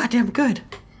so goddamn good.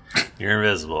 You're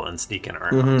invisible and sneaking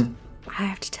around. I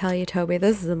have to tell you, Toby,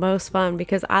 this is the most fun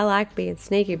because I like being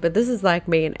sneaky, but this is like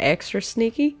being extra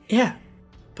sneaky. Yeah,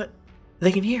 but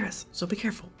they can hear us, so be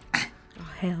careful. Oh,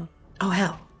 hell. Oh,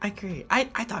 hell. I agree. I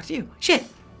talked to you. Shit.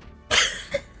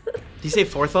 Did you say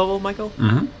 4th level, Michael?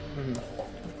 Mm-hmm.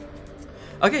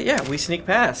 Okay, yeah, we sneak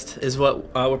past is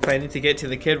what we're planning to get to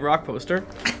the Kid Rock poster.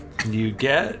 You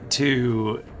get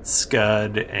to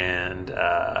Scud and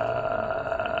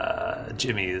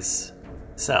Jimmy's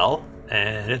cell,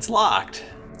 and it's locked.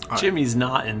 Jimmy's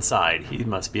not inside. He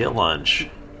must be at lunch.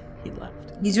 He left.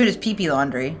 He's doing his pee-pee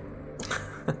laundry.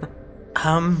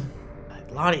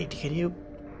 Lonnie,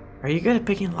 are you good at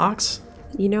picking locks?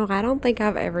 You know, I don't think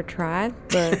I've ever tried,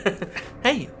 but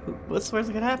Hey, what's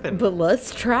gonna happen? but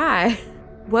let's try.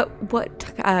 What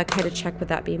kind of check would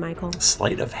that be, Michael?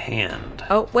 Sleight of hand.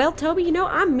 Oh, well, Toby, you know,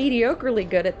 I'm mediocrely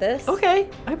good at this. Okay,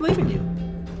 I believe in you.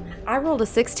 I rolled a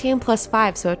 16 plus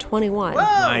 5, so a 21.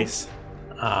 Nice.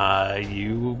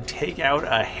 You take out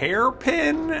a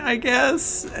hairpin, I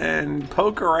guess, and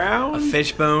poke around. A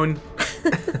fishbone.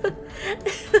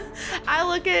 I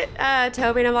look at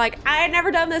Toby and I'm like, I had never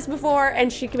done this before,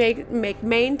 and she can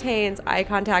maintains eye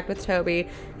contact with Toby,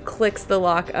 clicks the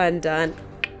lock undone.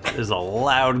 There's a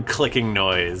loud clicking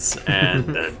noise, and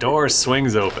the door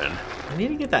swings open. I need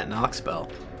to get that knock spell.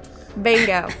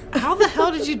 Bingo. How the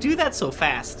hell did you do that so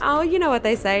fast? Oh, you know what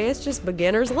they say. It's just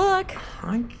beginner's luck.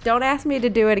 Don't ask me to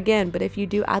do it again, but if you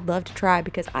do, I'd love to try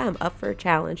because I am up for a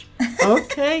challenge.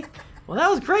 Okay. Well, that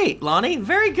was great, Lonnie.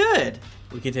 Very good.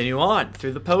 We continue on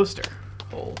through the poster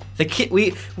hole.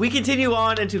 We continue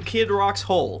on into Kid Rock's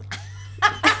hole.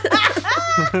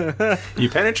 You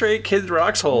penetrate Kid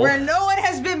Rock's hole. Where no one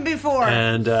has been before.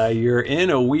 And you're in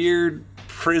a weird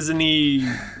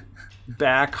prison-y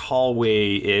back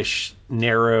hallway-ish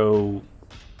narrow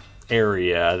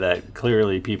area that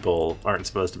clearly people aren't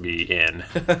supposed to be in.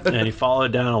 And you follow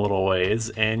it down a little ways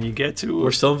and you get to...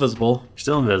 We're still invisible.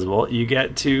 Still invisible. You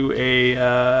get to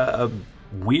a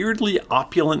weirdly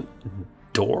opulent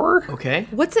door. Okay.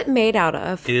 What's it made out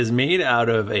of? It is made out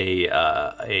of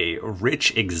a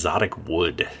rich exotic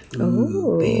wood.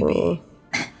 Ooh, baby.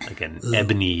 Like an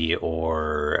ebony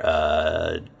or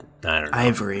I don't know.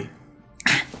 Ivory.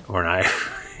 Or an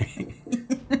ivory.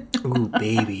 Ooh,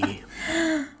 baby.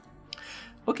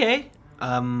 Okay.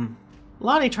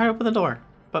 Lonnie, try to open the door,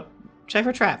 but check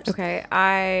for traps. Okay,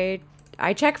 I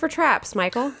check for traps,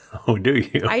 Michael. Oh, do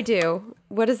you? I do.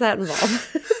 What does that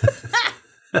involve?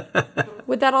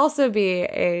 Would that also be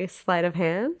a sleight of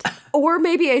hand? Or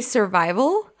maybe a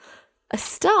survival? A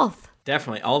stealth?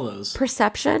 Definitely, all those.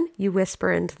 Perception? You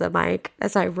whisper into the mic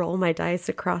as I roll my dice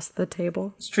across the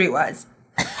table. Streetwise.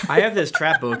 I have this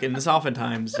trap book, and this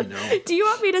oftentimes, you know. Do you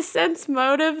want me to sense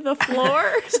motive the floor?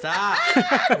 Stop.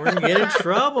 We're going to get in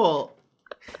trouble.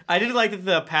 I did like that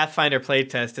the Pathfinder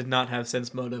playtest did not have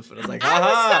sense motive. And I was like, I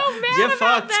was so mad you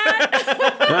about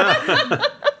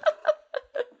that.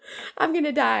 I'm going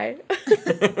to die.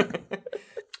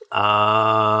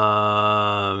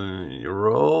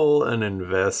 Roll and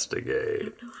investigate. I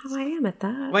don't know how I am at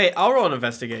that. Wait, I'll roll and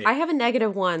investigate. I have a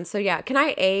 -1, so yeah. Can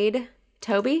I aid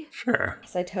Toby? Sure.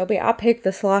 Say, Toby, I'll pick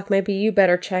this lock. Maybe you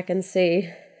better check and see.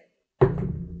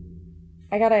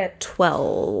 I got a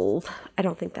 12. I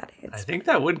don't think that hits. I think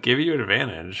that would give you an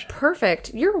advantage.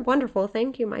 Perfect. You're wonderful.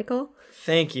 Thank you, Michael.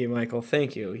 Thank you, Michael.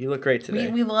 Thank you. You look great today.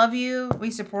 We love you.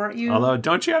 We support you. Although,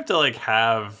 don't you have to like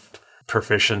have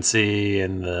proficiency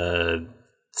in the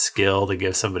skill to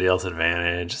give somebody else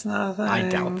advantage? It's not a thing. I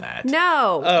doubt that.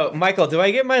 No. Oh, Michael, do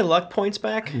I get my luck points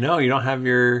back? No, you don't have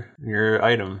your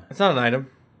item. It's not an item.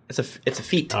 It's a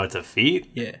feat. Oh, it's a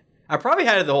feat? Yeah. I probably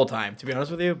had it the whole time, to be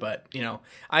honest with you, but, you know,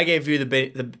 I gave you the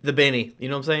Benny. You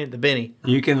know what I'm saying? The Benny.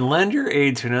 You can lend your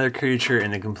aid to another creature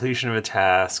in the completion of a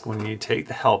task when you take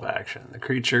the help action. The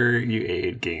creature you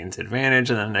aid gains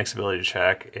advantage on the next ability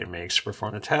check it makes to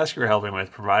perform the task you're helping with,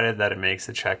 provided that it makes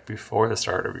the check before the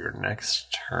start of your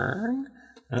next turn.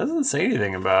 It doesn't say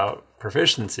anything about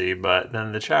proficiency, but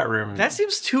then the chat room... That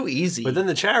seems too easy. But then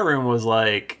the chat room was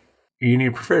like, you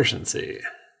need proficiency.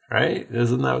 Right?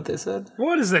 Isn't that what they said?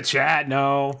 What does the chat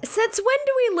know? Since when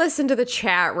do we listen to the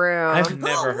chat room? I've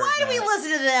never heard Why do that. we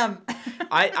listen to them?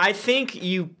 I think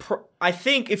I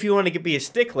think if you want to be a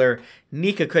stickler,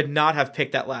 Nika could not have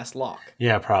picked that last lock.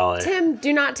 Yeah, probably. Tim,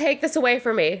 do not take this away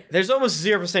from me. There's almost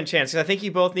 0% chance because I think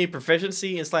you both need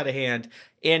proficiency in sleight of hand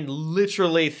and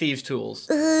literally thieves' tools.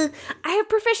 I have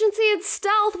proficiency in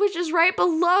stealth, which is right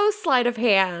below sleight of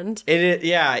hand. It is,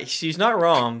 yeah, she's not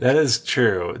wrong. That is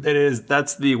true.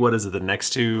 That's the, what is it, the next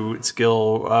two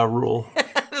skill rule?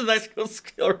 That's a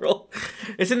skill roll.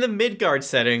 It's in the Midgard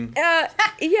setting.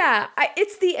 Yeah,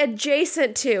 it's the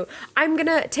adjacent to. I'm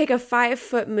gonna take a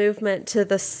 5-foot movement to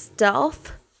the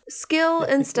stealth skill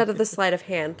instead of the sleight of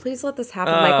hand. Please let this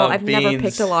happen, Michael. I've never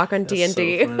picked a lock on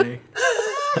D&D. So funny.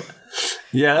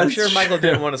 Yeah, I'm sure Michael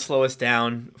didn't want to slow us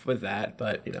down with that,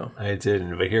 but, you know. I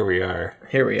didn't, but here we are.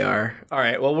 Here we are. All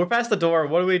right, well, we're past the door.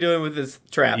 What are we doing with this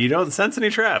trap? You don't sense any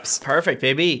traps. Perfect,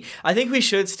 baby. I think we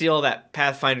should steal that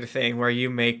Pathfinder thing where you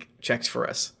make checks for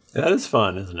us. That is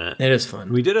fun, isn't it? It is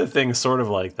fun. We did a thing sort of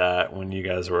like that when you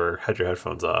guys had your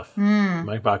headphones off.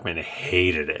 Mike Bachman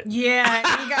hated it.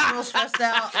 Yeah, he got real stressed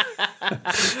out.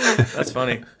 That's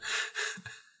funny.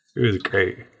 It was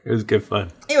great. It was good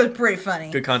fun. It was pretty funny.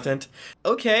 Good content.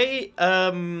 Okay,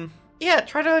 yeah,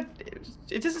 try to...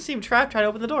 It doesn't seem trapped. Try to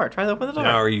open the door. Try to open the door.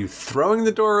 Now, are you throwing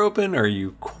the door open? Are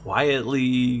you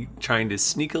quietly trying to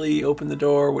sneakily open the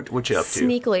door? What you up to?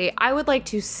 Sneakily, I would like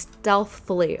to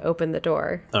stealthily open the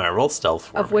door, All right, roll stealth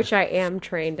for of me. which I am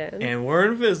trained in. And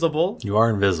we're invisible. You are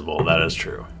invisible. That is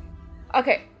true.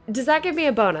 Okay, Does that give me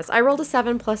a bonus? I rolled a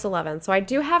 7 plus 11, so I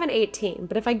do have an 18.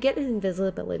 But if I get an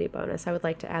invisibility bonus, I would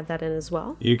like to add that in as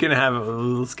well. You can have,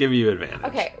 let's give you advantage.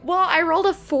 Okay, well, I rolled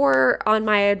a 4 on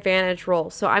my advantage roll,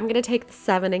 so I'm going to take the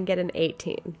 7 and get an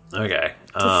 18. Okay.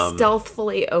 To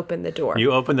stealthily open the door.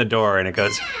 You open the door and it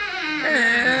goes...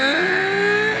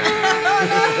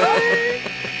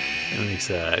 It makes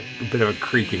a bit of a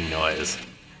creaking noise.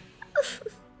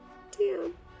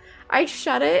 Damn. I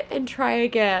shut it and try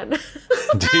again.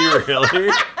 Do you really? I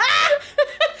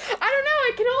don't know.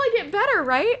 It can only get better,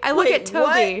 right? I look at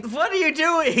Toby. What are you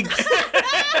doing?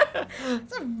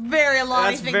 It's a very long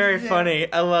That's thing very to do.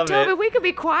 funny. I love Toby, it. we could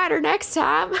be quieter next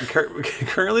time.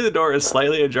 Currently the door is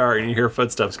slightly ajar and you hear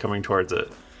footsteps coming towards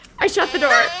it. I shut the door.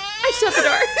 I shut the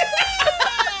door.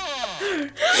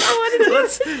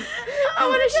 I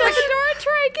want to shut the door and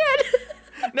try again.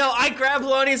 No, I grab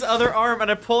Lonnie's other arm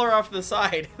and I pull her off to the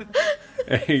side.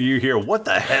 You hear, what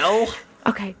the hell?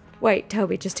 Okay, wait,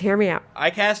 Toby, just hear me out.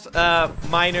 I cast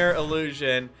Minor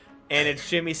Illusion, and it's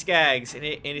Jimmy Skaggs, and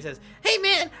he says, "Hey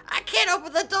man, I can't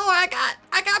open the door. I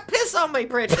got piss on my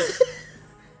britches."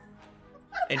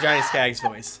 In Johnny Skaggs'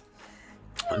 voice.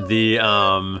 The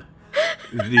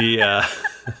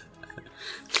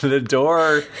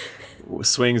door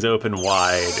swings open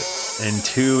wide, and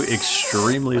two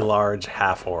extremely large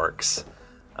half-orcs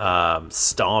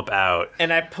stomp out.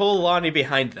 And I pull Lonnie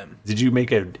behind them. Did you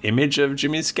make an image of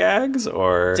Jimmy Skaggs,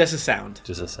 or Just a sound.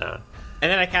 just a sound?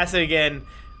 And then I cast it again,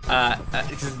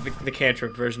 the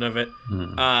cantrip version of it,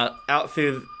 out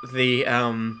through the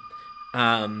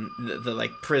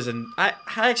like prison. I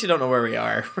actually don't know where we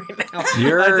are right now.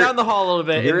 You're down the hall a little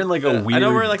bit. You're in like a weird, I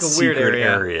know we're in like a weird secret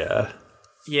area.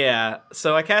 Yeah,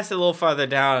 so I cast it a little farther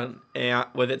down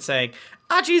with it saying,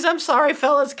 geez, I'm sorry,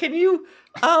 fellas. Can you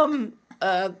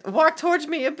walk towards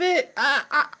me a bit?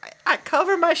 I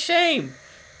cover my shame.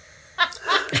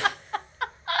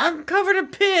 I'm covered in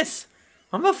piss.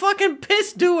 I'm a fucking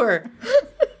piss doer.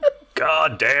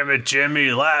 God damn it,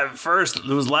 Jimmy. First it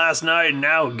was last night and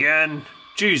now again.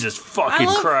 Jesus fucking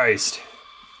Christ.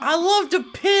 I love to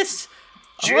piss.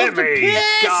 Jimmy,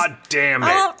 God damn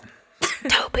it.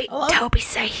 Toby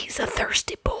say he's a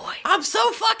thirsty boy. I'm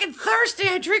so fucking thirsty.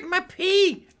 I drink my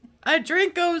pee. I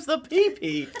drink goes the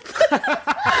pee-pee.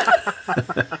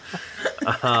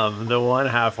 The one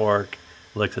half-orc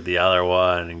looks at the other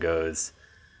one and goes,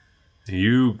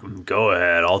 "You go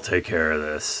ahead, I'll take care of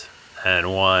this."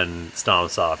 And one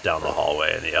stomps off down the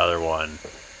hallway, and the other one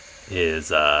is,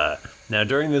 now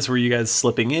during this, were you guys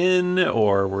slipping in,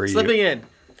 or were you... Slipping in.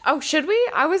 Oh, should we?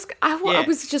 I was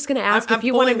just going to ask if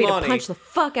you wanted me to punch the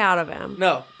fuck out of him.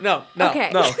 No. Okay.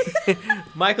 No.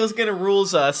 Michael's going to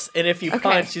rules us, and if you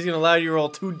punch, he's going to allow you to roll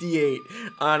 2d8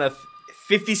 on a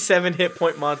 57 hit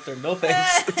point monster. No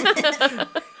thanks.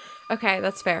 Okay,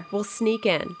 that's fair. We'll sneak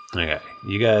in. Okay,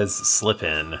 you guys slip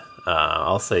in.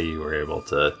 I'll say you were able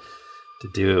to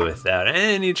do it without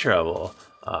any trouble,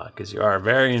 because you are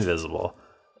very invisible.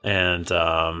 And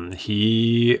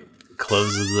he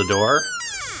closes the door,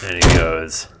 and he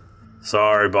goes,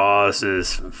 "Sorry, boss,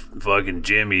 fucking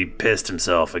Jimmy pissed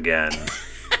himself again."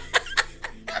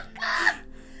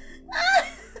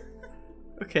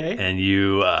 Okay. And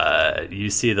you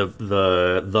see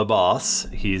the boss.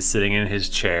 He's sitting in his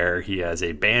chair. He has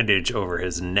a bandage over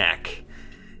his neck,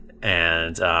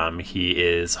 and he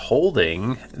is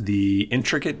holding the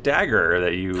intricate dagger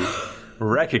that you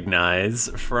recognize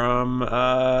from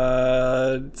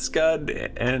Scud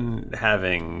and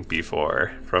having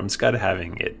before. From Scud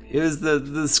having it. It was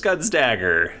the Scud's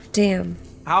dagger. Damn.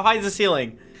 How high is the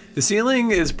ceiling? The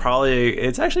ceiling is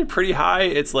it's actually pretty high.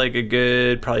 It's like a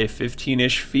good, probably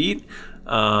 15-ish feet.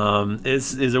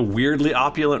 Is a weirdly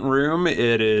opulent room.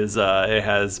 It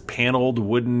has paneled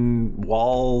wooden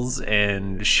walls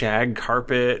and shag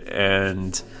carpet,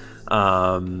 and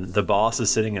the boss is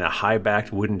sitting in a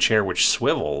high-backed wooden chair which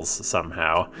swivels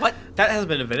somehow. What? That hasn't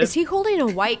been invented. Is he holding a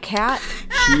white cat?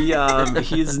 He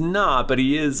is not, but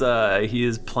he is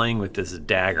playing with this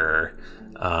dagger,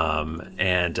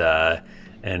 and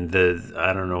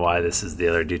I don't know why this is the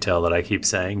other detail that I keep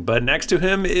saying, but next to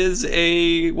him is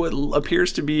what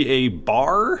appears to be a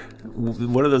bar,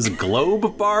 one of those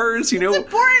globe bars. You know, it's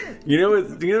important. You know,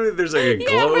 there's like a globe.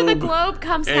 Yeah, where the globe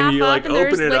comes half and you up like and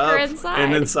there's open it liquor up, inside.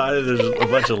 and inside it there's a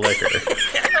bunch of liquor.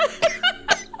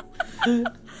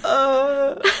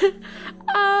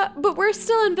 But we're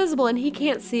still invisible and he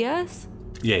can't see us.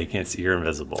 Yeah, you can't see. You're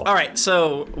invisible. All right,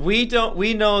 so we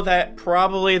know that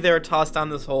probably they're tossed down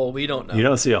this hole. We don't know. You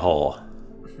don't see a hole.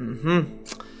 Mm-hmm.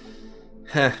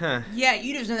 Yeah,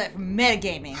 you just know that from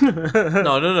metagaming.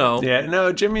 No. Yeah,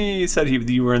 no, Jimmy said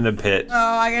you were in the pit.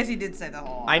 Oh, I guess he did say the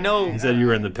whole. I know. He said you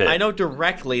were in the pit. I know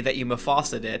directly that you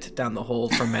Mufasa'd it down the hole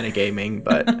from metagaming,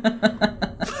 but...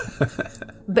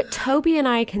 But Toby and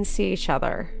I can see each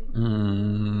other. I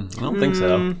don't think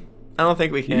so. I don't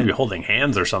think we You can. could be holding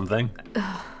hands or something.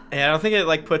 Yeah, I don't think it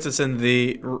like puts us in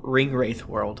the ring wraith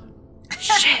world.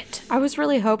 Shit. I was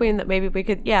really hoping that maybe we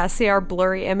could, see our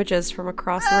blurry images from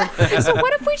across the room. So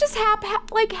what if we just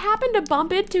happen to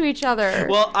bump into each other?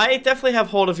 Well, I definitely have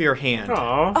hold of your hand.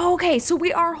 Oh, okay, so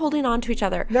we are holding on to each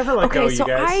other. Never let go, Okay, you so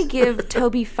guys. I give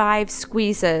Toby 5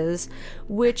 squeezes,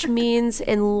 which means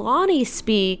in Lonnie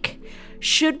speak,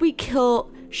 should we kill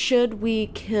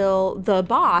the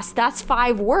boss? That's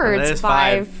 5 words. That is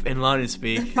 5 in Lonnie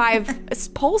speak. 5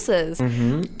 pulses.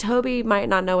 Toby might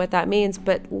not know what that means,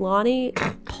 but Lonnie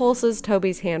pulses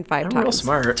Toby's hand 5 times. Real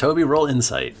smart. Toby, roll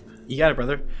insight. You got it,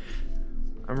 brother.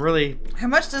 I'm really... How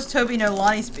much does Toby know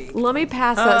Lonnie speak? Let me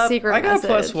pass that secret I got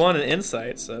message. a +1 in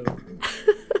insight, so...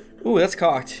 Ooh, that's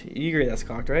cocked. You agree that's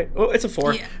cocked, right? Oh, it's a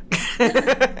 4. Yeah.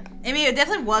 I mean, it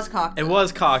definitely was cocked. It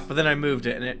was cocked, but then I moved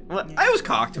it, and it... Well, I was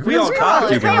cocked. It was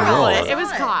cocked. You can roll it. It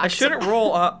was cocked. I shouldn't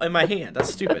roll in my hand.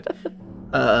 That's stupid. You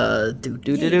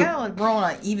gotta like roll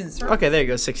on an even circle. Okay, there you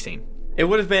go. 16. It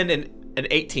would have been an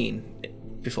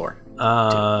 18 before.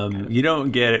 You don't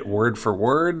get it word for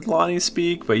word, Lonnie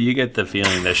speak, but you get the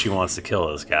feeling that she wants to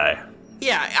kill this guy.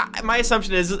 Yeah, my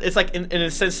assumption is it's like in an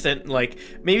instant, like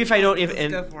maybe if I don't even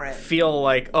go for it. feel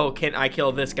like, oh, can I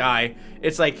kill this guy?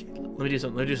 It's like, let me do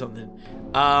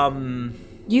something.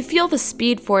 You feel the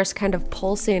speed force kind of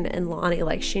pulsing in Lonnie,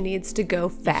 like she needs to go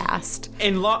fast.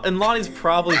 And Lonnie's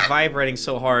probably vibrating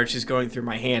so hard she's going through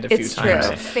my hand a few It's times.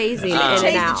 true. Phasing in Chase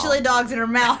and the out. chili dogs in her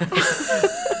mouth.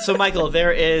 So Michael,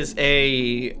 there is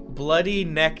a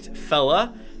bloody-necked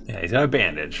fella Yeah, he's got a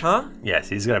bandage. Huh? Yes,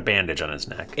 he's got a bandage on his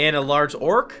neck. and a large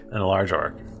orc. And a large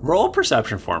orc. Roll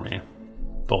perception for me.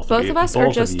 Both Both you. of us or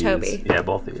Both just yous. Toby? Yeah,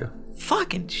 both of you.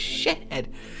 Fucking shithead.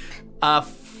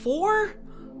 4?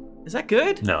 Is that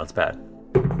good? No, it's bad.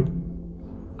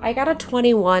 I got a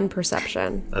 21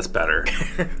 perception. That's better.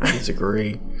 I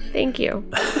disagree. Thank you.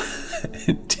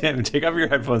 Tim, take off your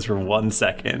headphones for 1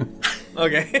 second.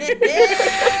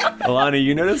 Okay. Alani,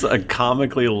 you notice a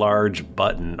comically large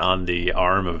button on the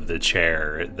arm of the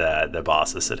chair that the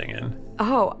boss is sitting in.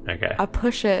 Oh, Okay. I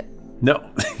push it.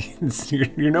 No,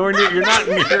 you're nowhere near. You're not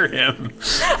near him.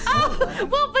 Oh,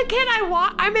 well, but can I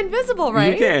walk? I'm invisible,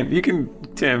 right? You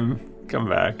can. Tim, come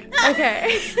back.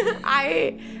 Okay.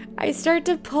 I start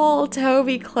to pull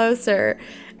Toby closer,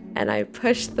 and I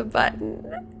push the button.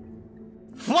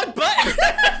 What button?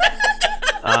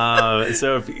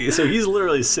 So he's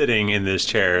literally sitting in this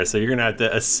chair. So you're gonna have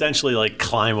to essentially like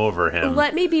climb over him.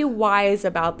 Let me be wise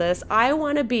about this. I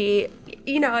want to be,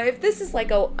 if this is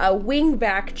like a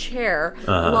wingback chair,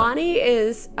 Lonnie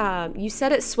is, you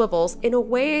said it swivels in a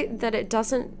way that it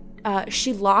doesn't,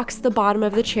 she locks the bottom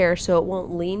of the chair so it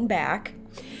won't lean back.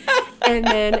 And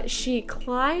then she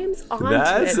climbs onto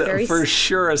That's it very for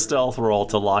sure a stealth roll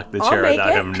to lock the I'll chair make without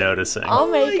it. him noticing. I'll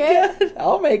make it.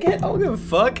 I'll make it. I don't give a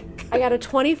fuck. I got a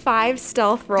 25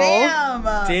 stealth roll. Damn.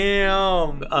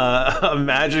 Damn.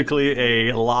 Magically,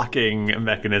 a locking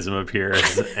mechanism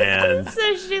appears and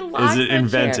So she locks is the chair.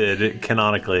 invented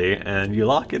canonically, and you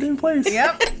lock it in place.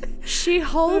 Yep. She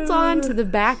holds on to the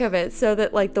back of it so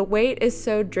that like the weight is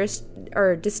so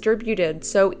distributed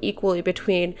so equally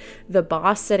between the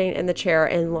boss sitting in the chair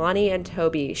and Lonnie and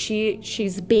Toby.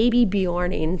 She's baby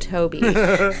Bjorning Toby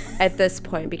at this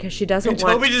point because she doesn't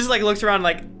want Toby just like looks around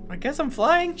like, I guess I'm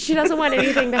flying. she doesn't want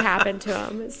anything to happen to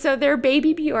him. So they're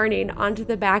baby Bjorning onto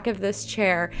the back of this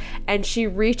chair, and she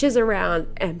reaches around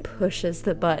and pushes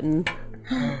the button.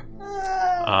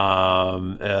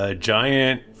 A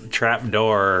giant trap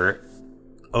door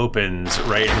opens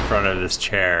right in front of this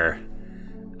chair,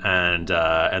 and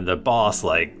the boss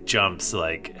like jumps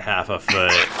like half a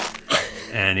foot,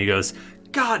 and he goes,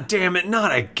 "God damn it,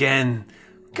 not again!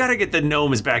 Gotta get the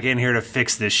gnomes back in here to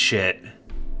fix this shit.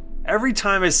 Every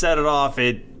time I set it off,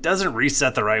 it doesn't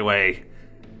reset the right way.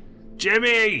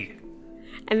 Jimmy!"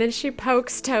 And then she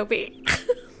pokes Toby.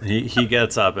 He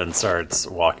gets up and starts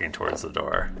walking towards the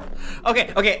door.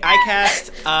 Okay. I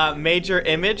cast Major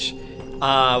Image,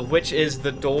 which is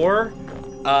the door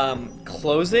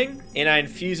closing, and I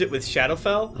infuse it with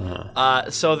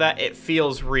Shadowfell so that it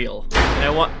feels real.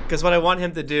 And because what I want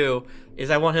him to do is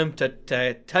I want him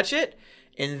to touch it,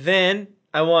 and then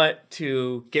I want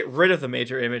to get rid of the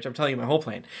Major Image. I'm telling you my whole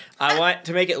plan. I want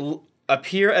to make it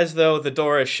appear as though the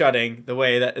door is shutting the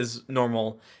way that is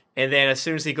normal. And then as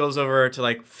soon as he goes over to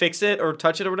like fix it or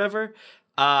touch it or whatever,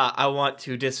 I want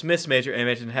to dismiss Major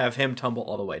Image and have him tumble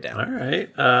all the way down. All right.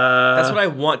 That's what I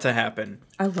want to happen.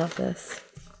 I love this.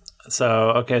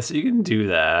 So you can do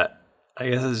that. I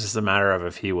guess it's just a matter of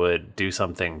if he would do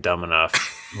something dumb enough,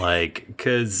 like,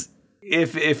 because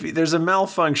if there's a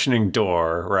malfunctioning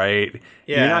door, right?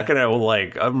 Yeah. You're not gonna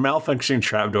like a malfunctioning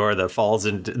trapdoor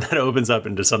that opens up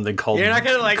into something called You're not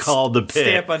gonna like called the pit.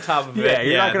 stamp on top of it. Yeah,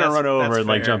 you're not gonna run over and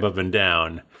like fair. jump up and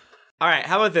down. All right,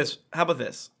 how about this?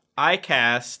 I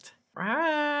cast.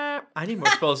 I need more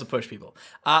spells to push people.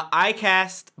 I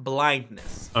cast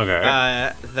blindness.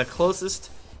 Okay. The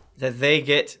closest that they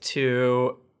get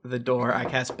to the door, I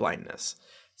cast blindness.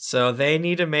 So they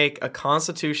need to make a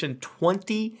Constitution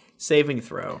 20 saving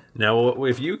throw. Now,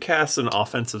 if you cast an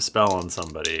offensive spell on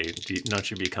somebody, don't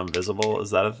you become visible?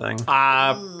 Is that a thing?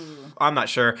 I'm not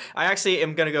sure. I actually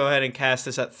am going to go ahead and cast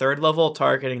this at 3rd level,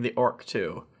 targeting the orc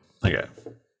too. Okay.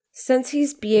 Since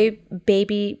he's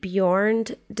baby Bjorn,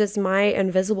 does my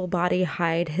invisible body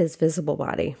hide his visible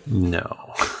body?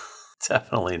 No,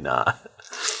 definitely not.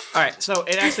 All right, so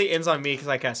it actually ends on me because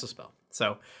I cast a spell.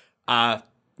 So,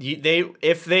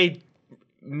 if they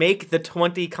make the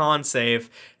 20 con save,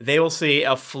 they will see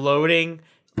a floating,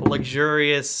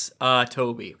 luxurious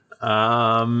Toby.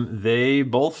 They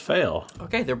both fail.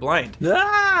 Okay, they're blind.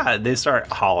 They start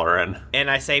hollering, and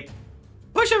I say,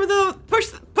 push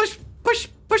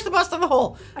the boss down the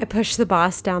hole. I push the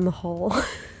boss down the hole.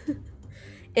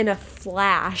 In a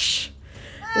flash,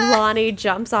 Lonnie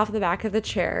jumps off the back of the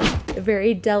chair,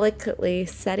 very delicately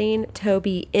setting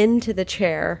Toby into the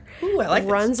chair. Ooh, I like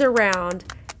runs this. around,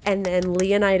 and then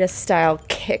Leonidas style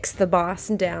kicks the boss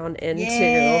down into.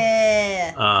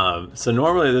 Yeah. So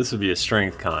normally this would be a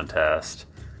strength contest,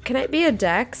 Can it be a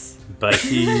dex? but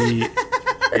he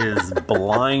is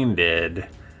blinded,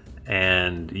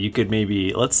 and you could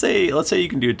maybe let's say you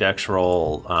can do a dex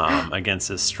roll against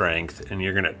his strength, and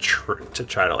you're gonna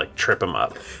try to like trip him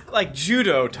up, like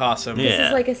judo toss him. This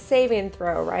is like a saving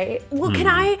throw, right? Well, can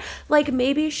I, like,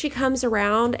 maybe she comes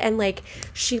around and, like,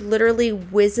 she literally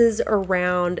whizzes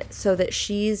around so that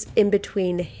she's in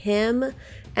between him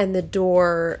and the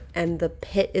door and the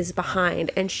pit is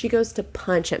behind, and she goes to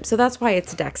punch him. So that's why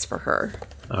it's dex for her.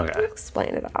 Okay.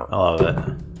 Explain it out. I love it.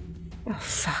 Oh,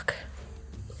 fuck.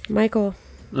 Michael.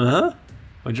 Uh-huh.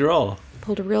 What'd you roll?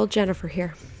 Pulled a real Jennifer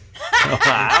here. Oh,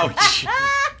 ouch.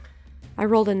 I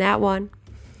rolled a nat 1.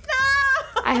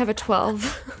 No! I have a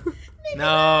 12.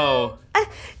 No.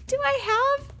 Do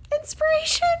I have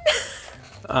inspiration?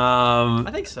 I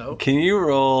think so. Can you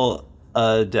roll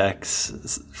a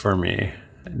dex for me?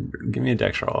 Give me a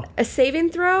dex roll. A saving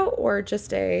throw or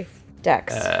just a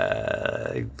dex?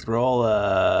 Roll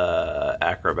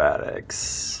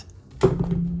acrobatics.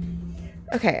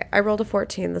 Okay, I rolled a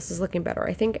 14. This is looking better.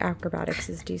 I think acrobatics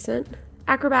is decent.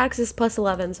 Acrobatics is plus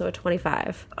 11, so a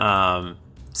 25.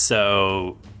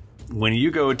 So when you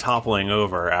go toppling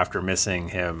over after missing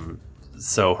him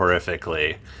so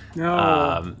horrifically,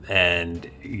 and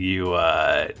you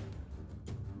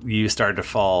start to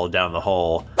fall down the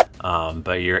hole,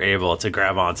 but you're able to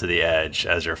grab onto the edge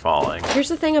as you're falling. Here's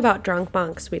the thing about drunk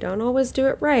monks. We don't always do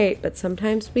it right, but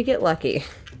sometimes we get lucky.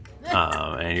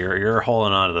 And you're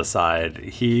holding onto the side.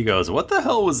 He goes, "What the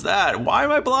hell was that? Why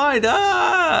am I blind?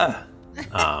 Ah!"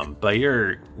 But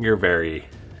you're very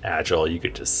agile. You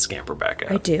could just scamper back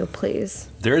out. I do, please.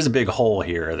 There is a big hole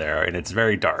here or there, and it's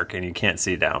very dark, and you can't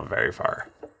see down very far.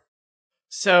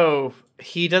 So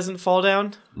he doesn't fall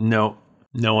down? No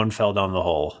one fell down the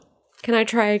hole. Can I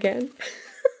try again?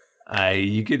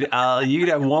 You could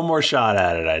have one more shot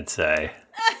at it, I'd say.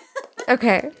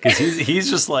 Okay. Because he's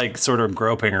just like sort of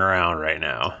groping around right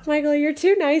now. Michael, you're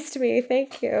too nice to me.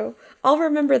 Thank you. I'll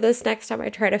remember this next time I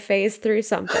try to phase through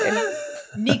something.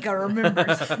 Nika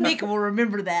remembers. Nika will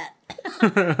remember that.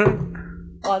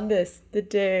 On this, the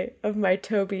day of my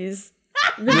Toby's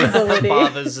visibility.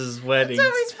 Father's wedding.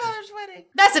 Toby's father's wedding.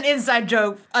 That's an inside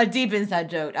joke. A deep inside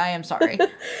joke. I am sorry.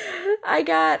 I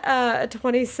got a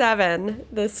 27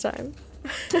 this time.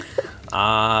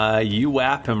 You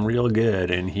whap him real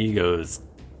good, and he goes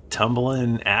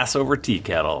tumbling ass over tea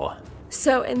kettle.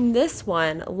 So in this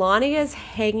one, Lonnie is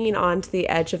hanging onto the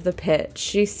edge of the pit.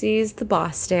 She sees the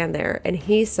boss stand there, and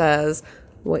he says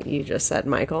what you just said,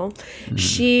 Michael.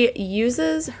 She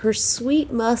uses her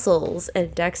sweet muscles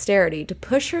and dexterity to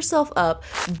push herself up,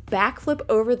 backflip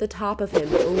over the top of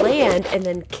him, land, and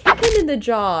then kick him in the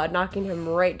jaw, knocking him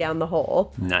right down the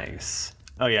hole. Nice.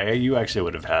 Oh yeah, you actually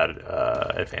would have had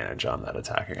advantage on that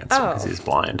attack against him because he's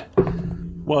blind.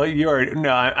 Well,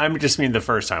 I just mean the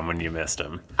first time when you missed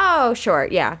him. Oh, sure,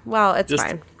 yeah. Well, it's Just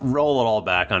fine. roll it all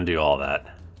back, undo all that.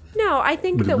 No, I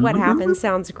think that what happened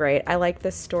sounds great. I like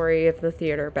the story of the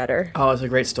theater better. Oh, it's a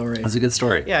great story. That's a good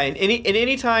story. Yeah, and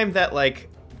any time that like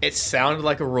it sounded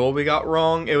like a rule we got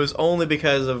wrong, it was only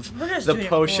because of the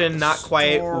potion not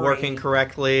quite working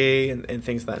correctly and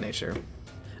things of that nature.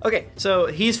 Okay, so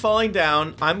he's falling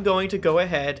down. I'm going to go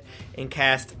ahead and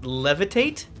cast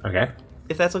Levitate. Okay.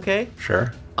 If that's okay.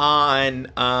 Sure. On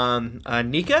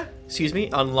Nika,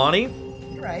 on Lonnie.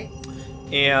 You're right.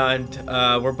 And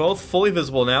we're both fully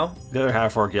visible now. The other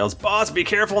half-orc yells, "Boss, be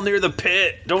careful near the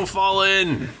pit! Don't fall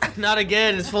in!" Not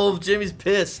again, it's full of Jimmy's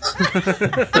piss.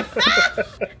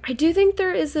 I do think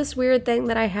there is this weird thing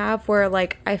that I have where,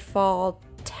 like, I fall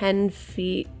 10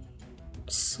 feet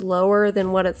slower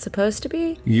than what it's supposed to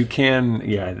be. You can,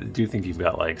 I do think you've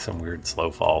got, like, some weird slow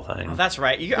fall thing. Oh, that's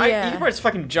right. You can just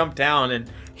fucking jump down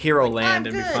and hero land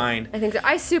and be fine. I think so.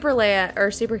 I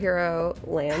superhero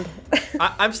land.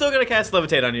 I'm still going to cast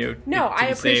Levitate on you. No, I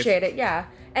appreciate it, yeah.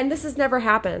 And this has never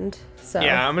happened, so.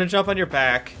 Yeah, I'm going to jump on your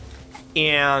back.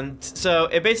 And so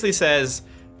it basically says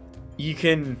you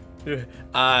can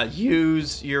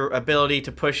use your ability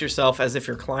to push yourself as if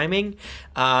you're climbing.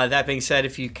 That being said,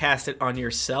 if you cast it on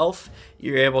yourself,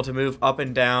 you're able to move up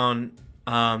and down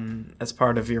as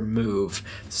part of your move.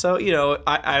 So,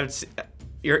 I would say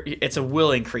it's a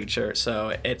willing creature,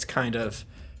 so it's kind of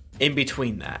in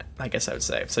between that, I guess I would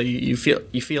say. So you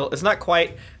feel it's not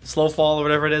quite slow fall or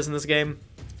whatever it is in this game.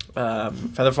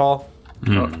 Featherfall.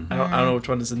 I don't know which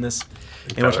one is in this.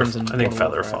 I think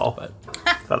Featherfall. But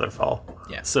Featherfall.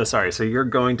 Yeah. So sorry. So you're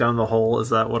going down the hole. Is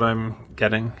that what I'm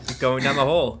getting? Going down the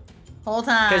hole. Whole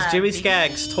time. Because Jimmy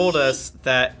Skaggs told us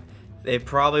that they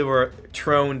probably were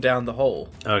thrown down the hole.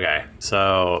 Okay.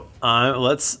 So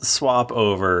let's swap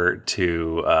over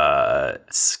to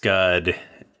Scud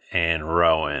and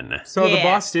Rowan. So the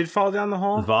boss did fall down the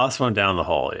hole? The boss went down the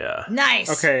hole, yeah. Nice.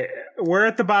 Okay, we're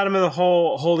at the bottom of the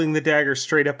hole holding the dagger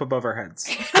straight up above our heads.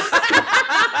 The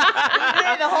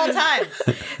whole time.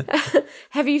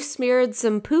 Have you smeared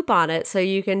some poop on it so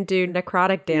you can do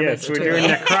necrotic damage? Yes, we're doing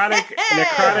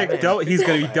necrotic. He's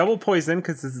going to be double poisoned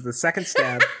because this is the second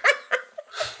stab.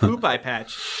 Poop eye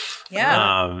patch.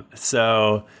 Yeah.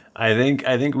 So I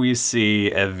think we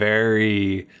see a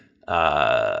very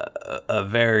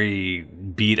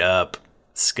beat up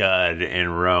Scud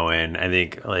and Rowan. I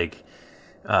think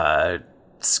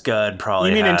Scud probably.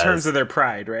 You mean in terms of their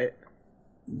pride, right?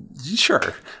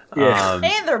 Sure. Yeah.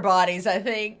 And their bodies, I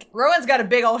think. Rowan's got a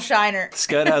big old shiner.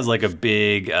 Scud has like a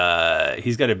big.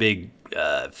 He's got a big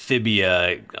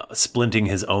fibia splinting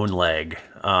his own leg.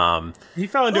 He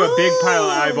fell into a big pile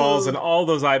of eyeballs, and all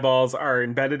those eyeballs are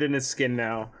embedded in his skin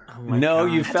now. No,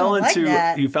 you fell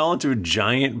into a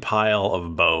giant pile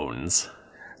of bones.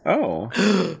 Oh,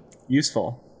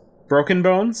 useful. Broken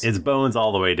bones? It's bones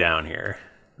all the way down here.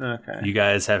 Okay. You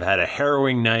guys have had a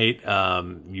harrowing night.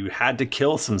 You had to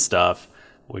kill some stuff,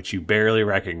 which you barely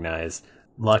recognized.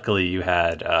 Luckily, you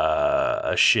had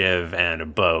a shiv and a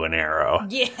bow and arrow.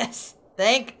 Yes.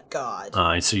 Thank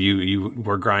God. So you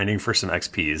were grinding for some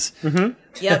XPs. Mm-hmm.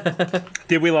 Yep.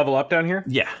 Did we level up down here?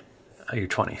 Yeah. You're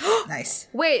 20. Nice.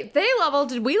 Wait, they leveled.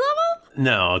 Did we level?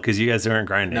 No, because you guys weren't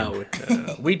grinding. No,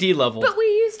 we de-leveled. But we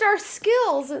used our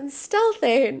skills and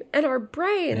stealthing and our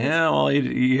brains. Yeah, well,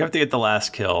 you have to get the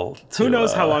last kill. Who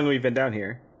knows how long we've been down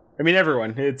here? I mean,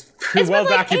 everyone. It's well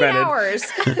been like documented. 8 hours.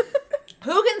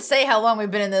 Who can say how long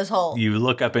we've been in this hole? You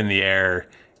look up in the air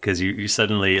because you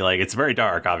suddenly, it's very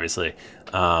dark, obviously.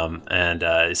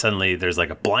 And suddenly there's like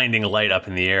a blinding light up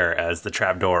in the air as the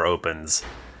trapdoor opens.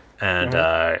 And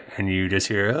you just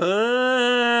hear,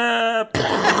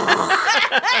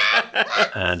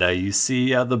 and you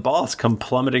see the boss come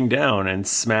plummeting down and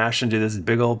smash into this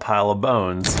big old pile of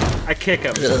bones. I kick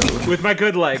him with my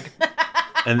good leg.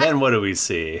 And then what do we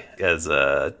see as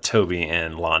Toby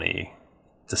and Lonnie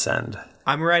descend?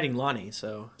 I'm riding Lonnie,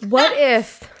 so. What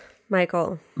if,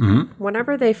 Michael,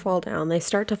 whenever they fall down, they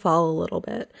start to fall a little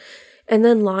bit. And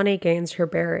then Lonnie gains her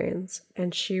bearings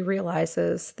and she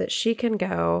realizes that she can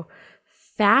go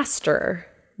faster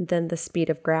than the speed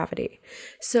of gravity.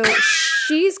 So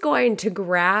she's going to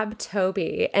grab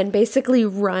Toby and basically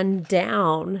run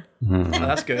down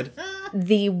that's good.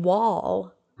 the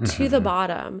wall to the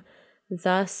bottom,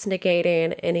 thus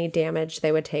negating any damage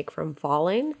they would take from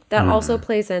falling. That also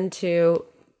plays into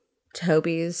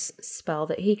Toby's spell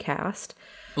that he cast.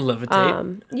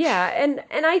 Levitate. Yeah,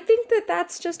 and I think that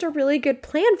that's just a really good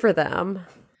plan for them.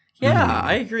 Yeah,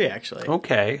 I agree, actually.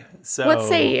 Okay, so What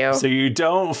say you? So you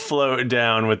don't float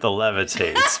down with the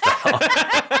levitate spell.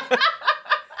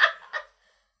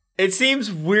 It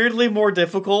seems weirdly more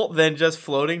difficult than just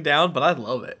floating down, but I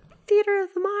love it. Theater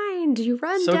of the mind. You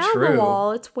run So down true. the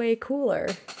wall. It's way cooler.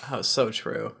 Oh, so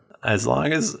true. As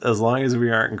long as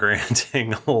we aren't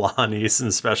granting Lonnie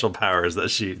some special powers that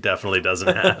she definitely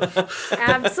doesn't have.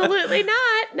 Absolutely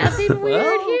not. Nothing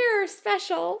weird here.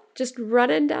 Special. Just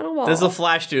running down a wall. Does the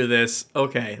Flash do this?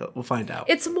 Okay, we'll find out.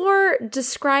 It's more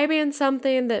describing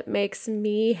something that makes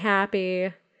me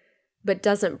happy, but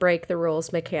doesn't break the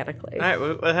rules mechanically. All right,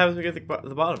 what happens when we get to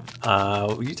the bottom?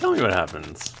 You tell me what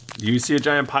happens. You see a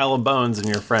giant pile of bones and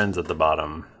your friends at the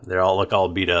bottom. They all look all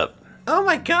beat up. Oh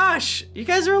my gosh, you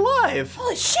guys are alive.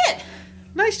 Holy shit!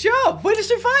 Nice job. Way to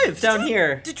survive down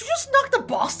here. Did you just knock the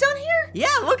boss down here? Yeah,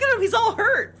 look at him. He's all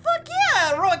hurt. Fuck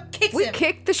yeah! Rowan kicks We him.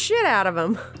 kicked the shit out of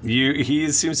him.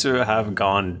 He seems to have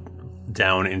gone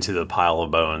down into the pile of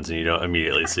bones, and you don't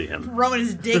immediately see him. Rowan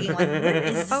is digging like, where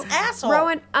is this asshole?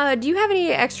 Rowan, do you have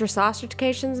any extra sausage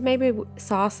casings? Maybe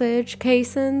sausage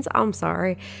casings? I'm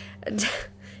sorry.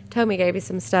 Tomy gave you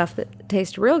some stuff that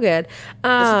tastes real good. It's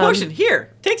a potion.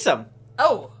 Here, take some.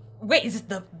 Oh, wait, is it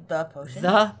the potion?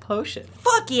 The potion.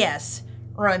 Fuck yes.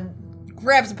 Rowan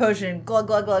grabs the potion, glug,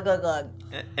 glug, glug, glug, glug.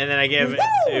 And then I give it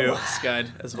to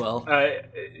Scud as well.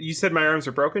 You said my arms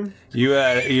are broken?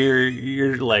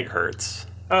 Your leg hurts.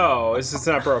 Oh, it's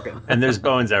not broken. And there's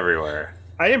bones everywhere.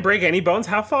 I didn't break any bones?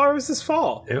 How far was this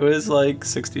fall? It was like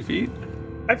 60 feet.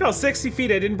 I fell 60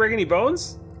 feet. I didn't break any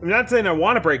bones? I'm not saying I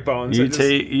want to break bones. You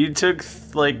took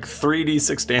like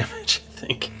 3d6 damage, I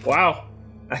think. Wow.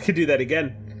 I could do that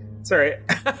again. It's all right.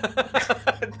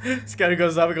 Scud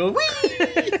goes up and goes,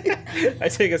 whee! I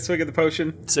take a swig of the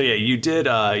potion. So yeah, you did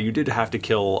have to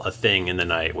kill a thing in the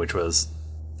night, which was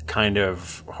kind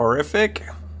of horrific.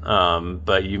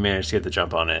 But you managed to get the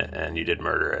jump on it, and you did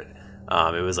murder it.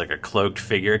 It was like a cloaked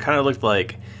figure. It kind of looked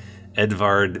like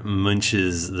Edvard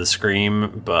Munch's The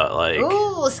Scream, but like...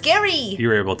 Ooh, scary! You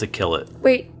were able to kill it.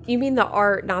 Wait, you mean the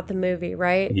art, not the movie,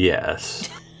 right? Yes.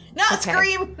 Not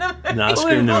Scream! Not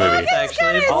Scream the movie.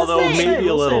 Actually, although maybe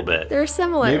a little bit. They're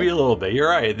similar. Maybe a little bit. You're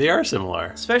right. They are similar.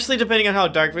 Especially depending on how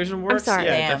Dark Vision works. I'm sorry.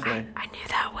 Yeah, Damn. definitely. I knew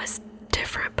that was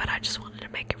different, but I just wanted to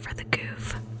make it for the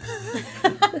goof.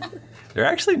 They're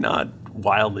actually not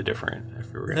wildly different.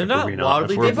 If we're They're not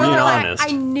wildly being different. honest.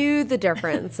 I knew the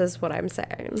difference, is what I'm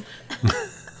saying.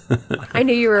 I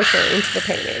knew you were referring to the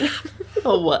painting.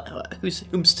 Oh, what?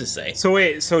 Who's to say? So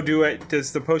wait,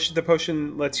 does the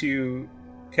potion lets you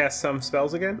cast some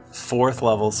spells again? 4th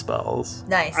level spells.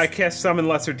 Nice. I cast summon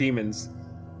lesser demons.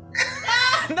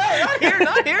 No, not here,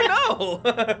 no.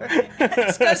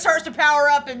 Scud starts to power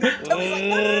up, and Toby's like,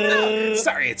 no.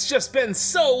 Sorry, it's just been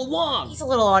so long. He's a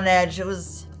little on edge. It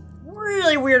was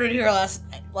really weird in here last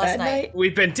night.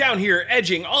 We've been down here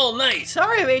edging all night.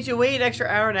 Sorry I made you wait an extra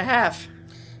hour and a half.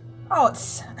 Oh,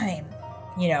 it's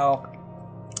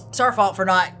our fault for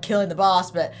not killing the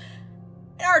boss, but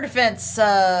in our defense,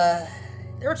 there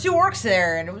were 2 orcs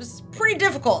there, and it was pretty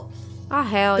difficult. Oh,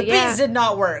 hell The yeah. beans did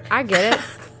not work. I get it.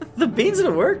 The beans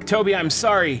didn't work. Toby, I'm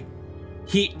sorry.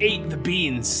 He ate the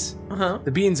beans. Uh-huh.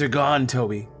 The beans are gone,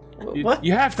 Toby. What?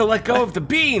 You have to let go of the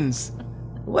beans.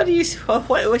 What are you saying?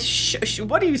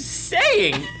 What are you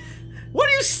saying? What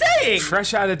are you saying?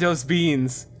 Fresh out of those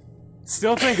beans.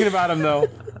 Still thinking about him, though.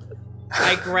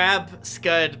 I grab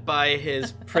Scud by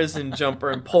his prison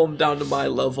jumper and pull him down to my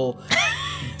level.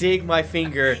 Dig my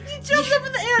finger. He jumps up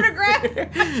in the air to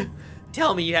grab.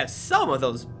 Tell me you have some of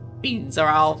those beans, or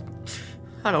I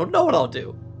don't know what I'll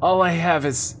do. All I have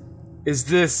is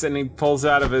this, and he pulls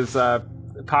out of his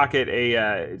pocket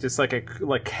a just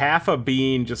like half a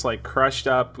bean, just like crushed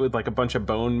up with like a bunch of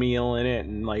bone meal in it,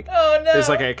 and like there's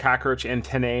like a cockroach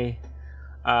antennae.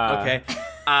 Okay.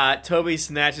 Toby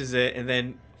snatches it and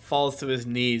then falls to his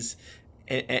knees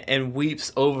and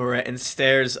weeps over it and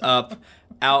stares up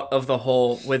out of the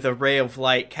hole with a ray of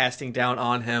light casting down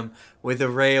on him, with a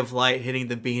ray of light hitting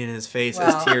the bean in his face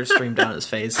as tears stream down his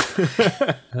face.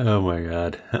 Oh my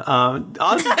god.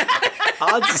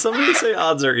 Odds. Somebody say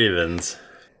odds or evens.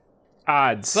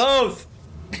 Odds. Both.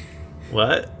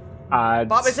 What? Odds.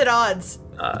 Bobby said odds.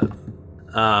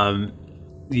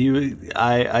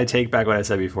 I take back what I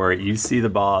said before. You see the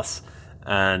boss,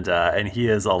 and he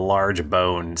has a large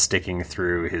bone sticking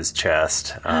through his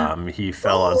chest. He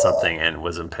fell on something and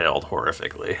was impaled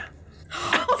horrifically.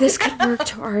 This could work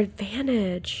to our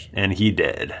advantage. And he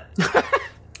did.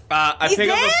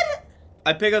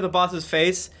 I pick up the boss's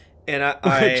face and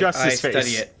I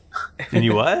study it. And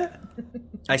you what?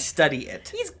 I study it.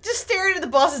 He's just staring at the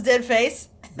boss's dead face.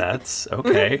 That's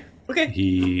okay. Okay.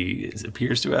 He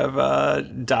appears to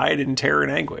have died in terror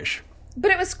and anguish.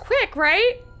 But it was quick,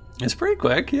 right? It's pretty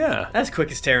quick, yeah. As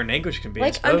quick as terror and anguish can be,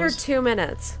 Like under 2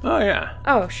 minutes. Oh, yeah.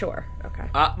 Oh, sure. Okay. Okay.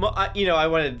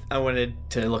 I wanted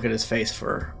to look at his face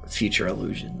for future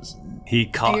illusions. He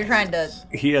You're trying to.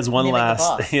 He has one mimic the last.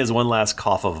 boss. He has one last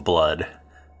cough of blood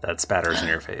that spatters in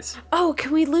your face. Oh,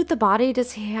 can we loot the body?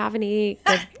 Does he have any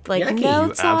good, You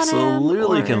notes on him?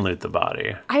 absolutely or- can loot the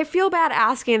body. I feel bad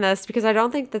asking this because I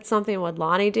don't think that's something would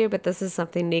Lonnie do, but this is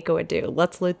something Nico would do.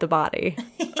 Let's loot the body.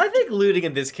 I think looting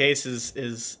in this case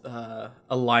is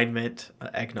alignment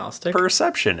agnostic.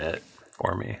 Perception it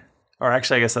for me. Or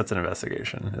actually, I guess that's an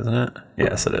investigation, isn't it?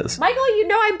 Yes, it is. Michael, you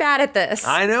know I'm bad at this.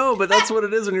 I know, but that's what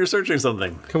it is when you're searching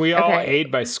something. Can we all Okay.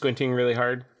 aid by squinting really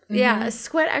hard? Yeah,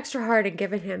 squint extra hard and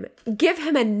give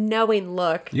him a knowing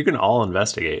look. You can all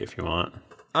investigate if you want.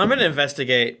 I'm gonna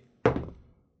investigate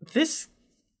this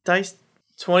dice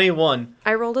 21.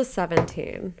 I rolled a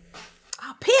 17.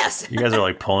 Oh, piss! You guys are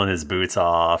like pulling his boots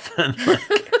off. And like,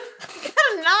 I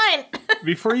got a 9.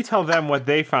 Before you tell them what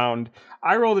they found,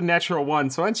 I rolled a natural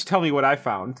 1, so why don't you tell me what I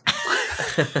found?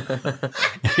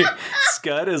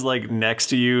 Scud is like next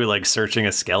to you, like searching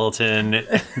a skeleton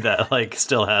that like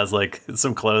still has like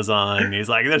some clothes on. He's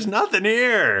like, "There's nothing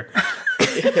here."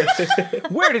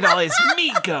 Where did all his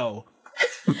meat go?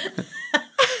 We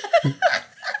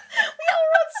all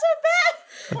rolled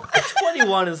so bad.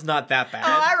 21 is not that bad. Oh,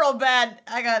 I rolled bad.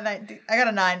 I got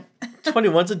a 9.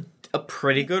 21's a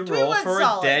pretty good roll 21's for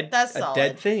solid. a That's dead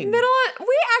solid. thing.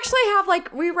 We actually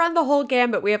have we run the whole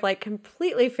gambit. We have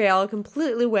completely fail,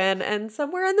 completely win, and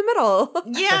somewhere in the middle.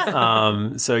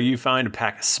 Yeah. So you find a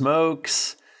pack of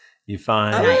smokes. You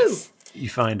find you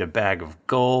find a bag of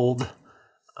gold.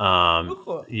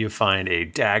 You find a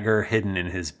dagger hidden in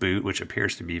his boot, which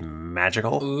appears to be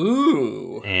magical.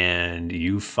 Ooh. And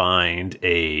you find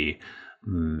a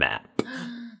map.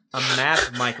 A map,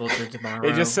 Michael, to tomorrow.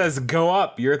 It just says, go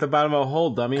up. You're at the bottom of a hole,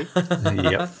 dummy.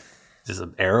 Yep. Just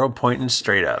an arrow pointing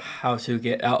straight up. How to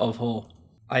get out of hole.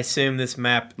 I assume this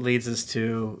map leads us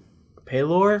to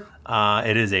Paylor?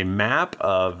 It is a map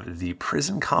of the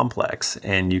prison complex,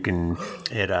 and you can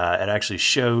it actually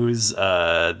shows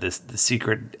the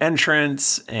secret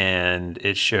entrance, and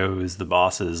it shows the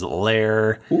boss's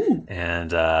lair. Ooh.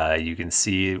 And you can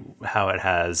see how it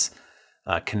has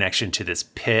a connection to this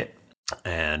pit.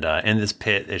 And in this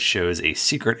pit, it shows a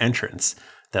secret entrance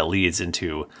that leads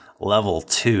into level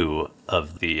 2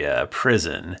 of the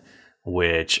prison,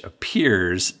 which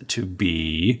appears to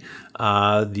be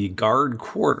the guard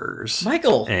quarters.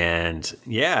 Michael! And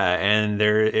yeah, and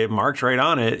there it marked right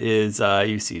on it is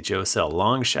you see Josel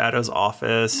Longshadow's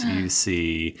office. You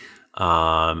see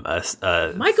a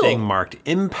thing marked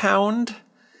impound.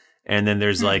 And then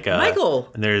there's like a Michael.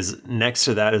 And there's next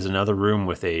to that is another room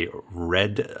with a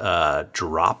red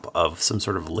drop of some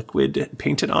sort of liquid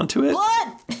painted onto it.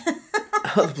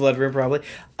 Blood. Blood room, probably.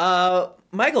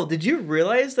 Michael, did you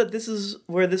realize that this is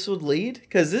where this would lead?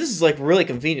 Because this is really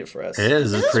convenient for us. It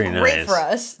is. It's pretty great nice for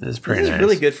us. It's pretty This nice. is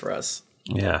really good for us.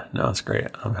 Yeah. No, it's great.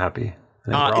 I'm happy. I think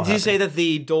we're all Did you happy. say that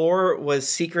the door was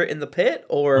secret in the pit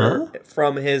or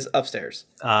from his upstairs?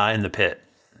 In the pit?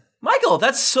 Michael,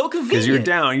 that's so convenient. Because you're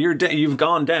down. You've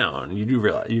gone down. You do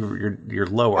realize you're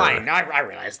lower. I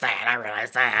realize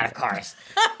that. Of course.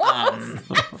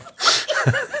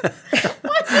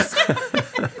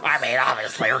 I mean,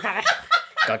 obviously, we're gonna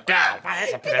go down.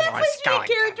 But Can that please be a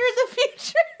character in the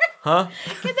future? Huh?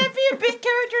 Can that be a big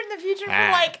character in the future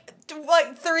for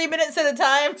like 3 minutes at a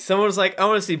time? Someone was like, I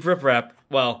want to see Brip Rap.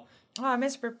 Well, Oh, I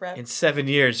miss Rip Rap. in 7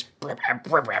 years. Rip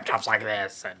talks like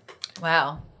this. And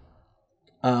Wow.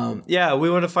 Yeah, we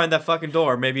want to find that fucking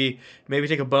door. Maybe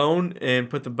take a bone and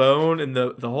put the bone in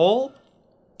the hole.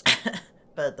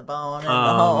 But the bone in the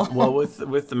hole. Well,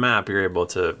 with the map, you're able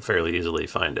to fairly easily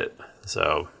find it.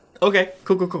 So Okay,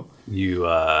 cool.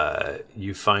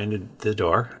 you find the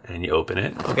door and you open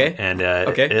it. Okay. And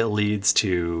Okay. it leads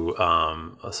to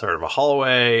a sort of a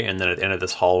hallway, and then at the end of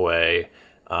this hallway,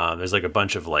 there's like a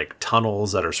bunch of like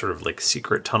tunnels that are sort of like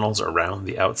secret tunnels around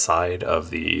the outside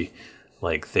of the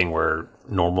like thing where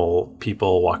normal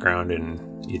people walk around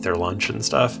and eat their lunch and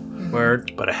stuff.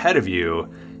 Word. But ahead of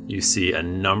you, you see a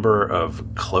number of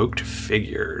cloaked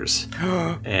figures,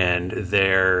 and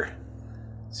they're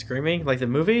Screaming like the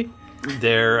movie?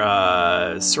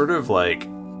 They're sort of like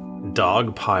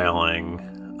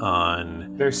dogpiling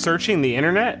on They're searching the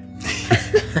internet?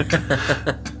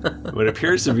 what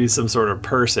appears to be some sort of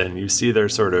person. You see they're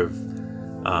sort of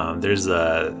I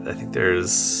think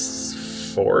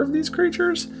there's 4 of these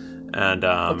creatures, and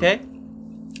Okay.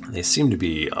 they seem to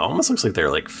be almost looks like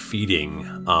they're like feeding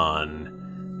on.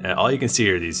 And all you can see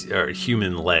are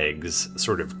human legs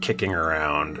sort of kicking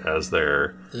around as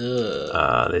they're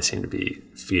they seem to be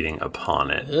feeding upon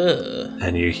it.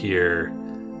 And you hear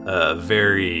a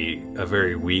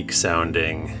very weak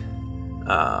sounding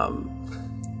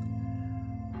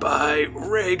By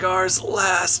Rhaegar's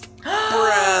last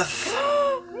breath.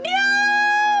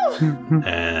 No!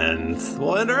 And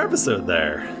we'll end our episode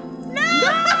there.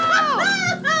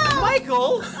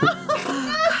 Michael!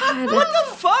 What the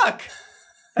fuck?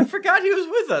 I forgot he was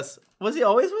with us. Was he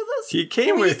always with us? He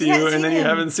came with you, and then you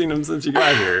haven't seen him since you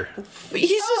got here. He's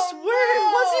just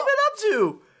where? What's he been up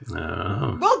to?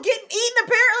 No. Well, getting eaten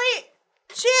apparently.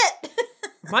 Shit.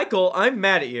 Michael, I'm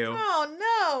mad at you. Oh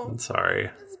no. I'm sorry.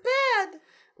 It's bad.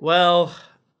 Well,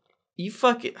 you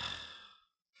fucking.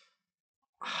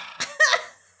 I'm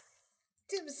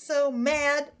so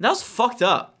mad. That was fucked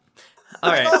up.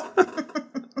 All right.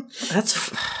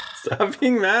 That's. Stop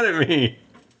being mad at me.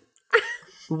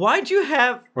 Why'd you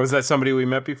have. Was that somebody we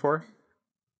met before?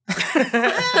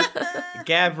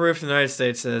 Gab Roof from the United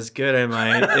States says, good I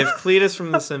might. If Cletus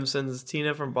from The Simpsons,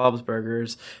 Tina from Bob's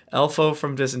Burgers, Elfo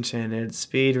from Disenchanted,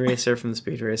 Speed Racer from The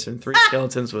Speed Racer, and three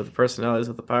skeletons with personalities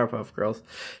with the Powerpuff Girls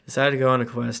decided to go on a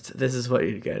quest, this is what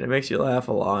you'd get. It makes you laugh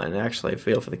a lot and actually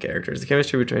feel for the characters. The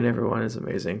chemistry between everyone is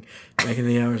amazing, making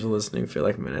the hours of listening feel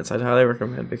like minutes. I'd highly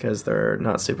recommend because they're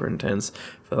not super intense,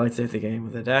 but I like to take the game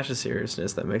with a dash of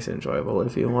seriousness that makes it enjoyable.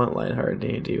 If you want lighthearted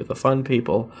D&D with the fun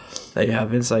people that you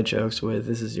have inside jokes with,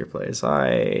 this is your place.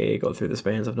 I go through the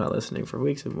spans of not listening for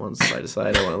weeks, and once I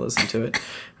decide I want to listen to it,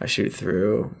 I shoot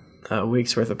through a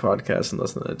week's worth of podcasts and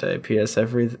listen to a day. P.S.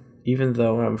 Even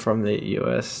though I'm from the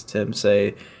U.S., Tim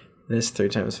say this 3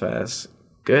 times fast.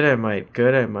 Good I might,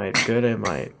 good I might, good I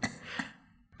might.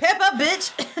 Pep up,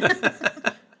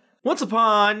 bitch. Once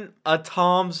upon a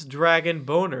Tom's Dragon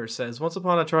Boner says, once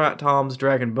upon a Tom's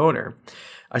Dragon Boner.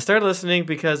 I started listening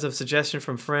because of suggestion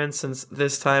from friends. Since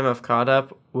this time I've caught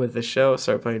up with the show,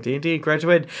 started playing D&D,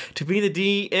 graduated to be the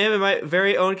DM in my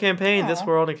very own campaign. Aww. This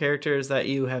world and characters that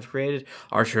you have created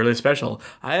are truly special.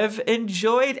 I have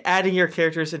enjoyed adding your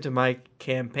characters into my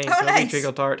campaign. Oh, nice.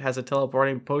 Trickle Tart has a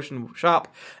teleporting potion shop,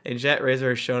 and Jet Razor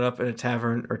has shown up in a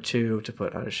tavern or two to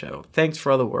put on a show. Thanks for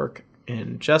all the work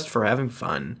and just for having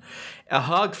fun. A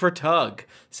hug for Tug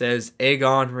says,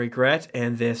 Aegon, regret,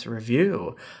 and this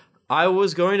review. I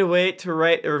was going to wait to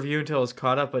write a review until I was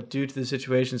caught up, but due to the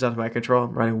situations out of my control,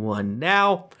 I'm writing one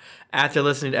now after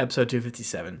listening to episode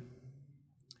 257.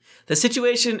 The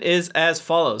situation is as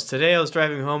follows. Today I was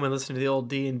driving home and listening to the old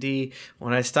D&D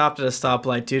when I stopped at a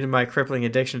stoplight due to my crippling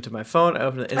addiction to my phone. I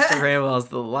opened Instagram while I was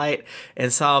at the light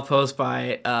and saw a post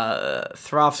by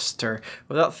Throfster.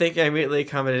 Without thinking, I immediately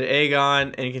commented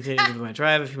Aegon and continued with my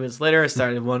drive. A few minutes later, I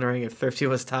started wondering if Thrifty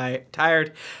was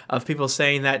tired of people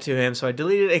saying that to him, so I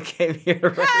deleted it and came here to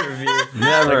write a review.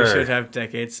 Never. Like I should have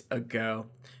decades ago.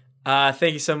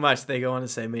 Thank you so much. They go on to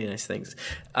say many nice things.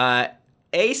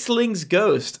 Aceling's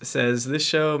Ghost says, this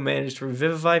show managed to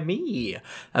revivify me.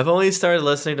 I've only started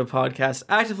listening to podcasts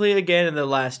actively again in the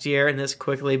last year, and this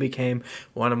quickly became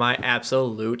one of my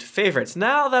absolute favorites.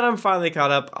 Now that I'm finally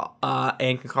caught up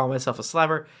and can call myself a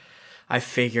slabber, I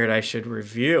figured I should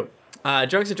review.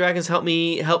 Drunks and Dragons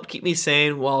helped keep me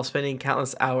sane while spending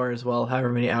countless hours, well, however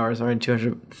many hours are in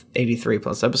 283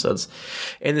 plus episodes,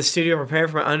 in the studio preparing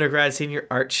for my undergrad senior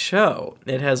art show.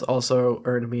 It has also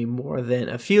earned me more than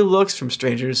a few looks from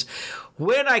strangers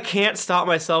when I can't stop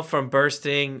myself from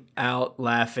bursting out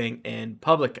laughing in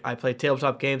public. I played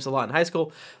tabletop games a lot in high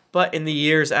school, but in the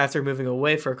years after moving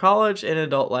away for college and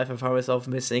adult life, I found myself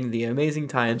missing the amazing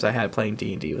times I had playing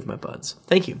D&D with my buds.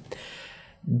 Thank you.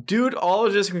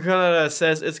 Dudeologist from Canada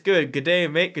says, it's good. Good day,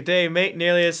 mate. Good day, mate.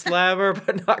 Nearly a slabber,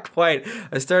 but not quite.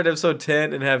 I started episode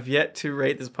 10 and have yet to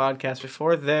rate this podcast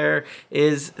before there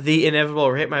is the inevitable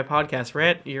rate my podcast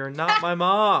rant. You're not my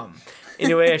mom.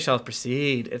 Anyway, I shall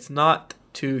proceed. It's not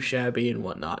too shabby and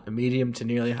whatnot. A medium to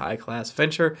nearly high class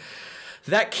venture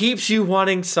that keeps you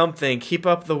wanting something. Keep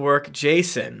up the work,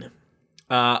 Jason.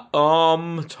 Town.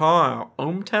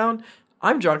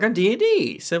 I'm drunk on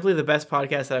D&D. Simply the best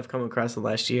podcast that I've come across the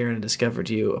last year, and I discovered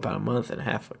you about a month and a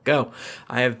half ago.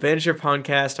 I have binged your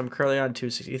podcast. I'm currently on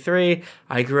 263.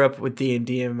 I grew up with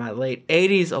D&D in my late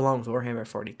 80s, along with Warhammer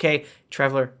 40k,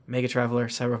 Traveler, Mega Traveler,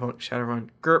 Cyberpunk, Shadowrun,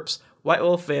 GURPS, White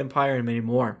Wolf, Vampire, and many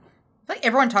more. I think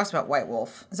everyone talks about White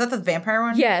Wolf. Is that the vampire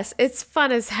one? Yes, it's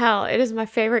fun as hell. It is my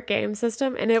favorite game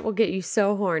system, and it will get you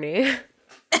so horny.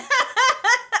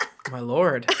 My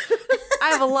lord.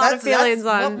 I have a lot of feelings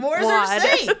on what more is there to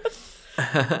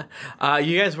say?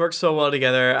 You guys work so well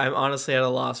together. I'm honestly at a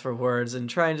loss for words and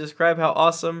try and describe how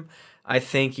awesome I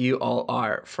think you all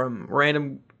are. From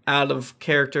random out of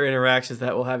character interactions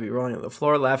that will have you rolling on the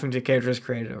floor, laughing to characters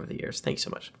created over the years. Thank you so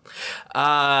much.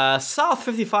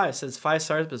 South55 says 5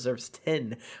 stars, deserves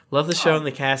 10. Love the show, and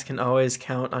the cast can always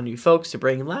count on you folks to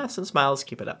bring laughs and smiles.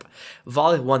 Keep it up.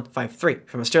 Volley153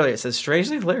 from Australia says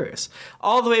strangely hilarious.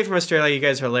 All the way from Australia, you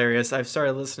guys are hilarious. I've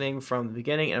started listening from the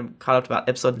beginning and I'm caught up to about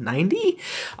episode 90.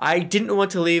 I didn't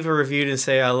want to leave a review to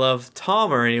say I love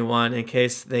Tom or anyone in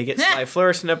case they get sly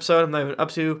flourish in an episode I'm not even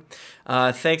up to.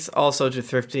 Thanks also to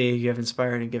Thrifty. You have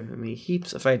inspired and given me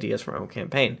heaps of ideas for my own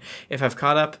campaign. If I've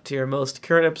caught up to your most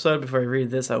current episode before I read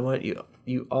this, I want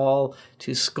you all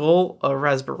to skull a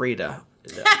Raspberita.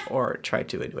 Or try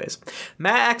to anyways.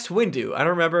 Max Windu. I don't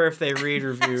remember if they read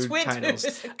review titles.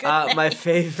 My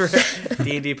favorite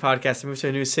D&D podcast. I moved to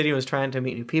a new city and was trying to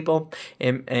meet new people.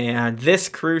 And this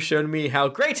crew showed me how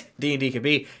great D&D can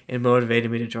be and motivated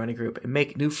me to join a group and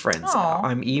make new friends.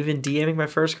 I'm even DMing my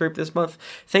first group this month.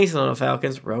 Thanks, Little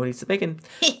Falcons. Rowan eats the bacon.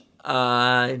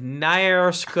 Nyarsko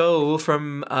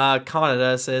from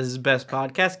Canada says best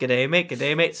podcast.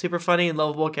 G'day mate, super funny and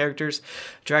lovable characters.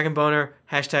 Dragon Boner,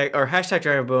 hashtag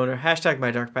Dragon Boner, hashtag my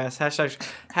dark past,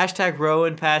 hashtag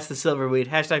Rowan past the Silverweed,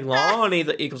 hashtag Lonnie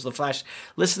that equals the Flash.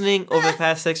 Listening over the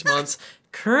past 6 months,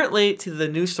 currently to the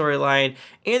new storyline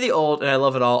and the old, and I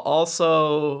love it all.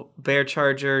 Also, Bear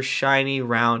Charger, shiny,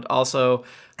 round, also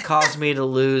caused me to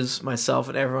lose myself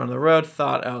and everyone on the road.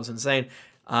 Thought I was insane.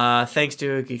 Thanks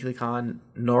to GeeklyCon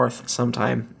North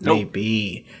sometime.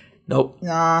 Maybe. Nope.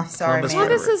 Nah, sorry, man.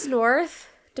 Columbus is north,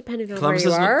 depending on where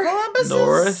you are. Columbus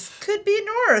north. Could be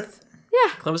north.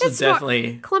 Yeah. Columbus is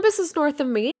definitely... Columbus is north of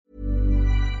me.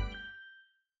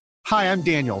 Hi, I'm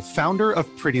Daniel, founder of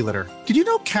Pretty Litter. Did you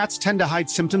know cats tend to hide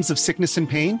symptoms of sickness and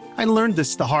pain? I learned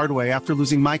this the hard way after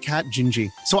losing my cat, Gingy.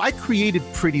 So I created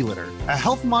Pretty Litter, a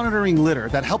health monitoring litter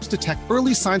that helps detect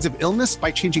early signs of illness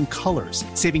by changing colors,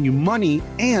 saving you money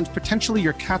and potentially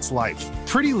your cat's life.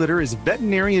 Pretty Litter is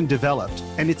veterinarian developed,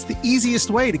 and it's the easiest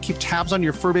way to keep tabs on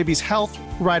your fur baby's health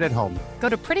right at home. Go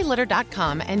to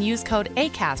prettylitter.com and use code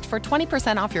ACAST for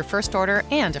 20% off your first order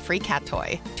and a free cat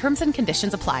toy. Terms and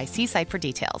conditions apply. See site for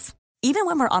details. Even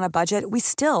when we're on a budget, we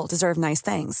still deserve nice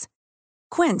things.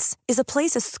 Quince is a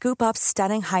place to scoop up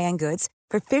stunning high-end goods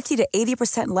for 50 to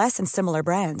 80% less than similar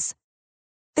brands.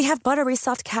 They have buttery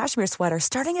soft cashmere sweaters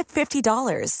starting at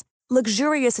 $50,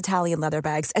 luxurious Italian leather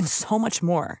bags, and so much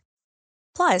more.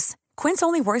 Plus, Quince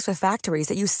only works with factories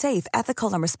that use safe,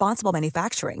 ethical, and responsible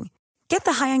manufacturing. Get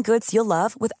the high-end goods you'll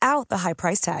love without the high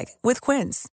price tag with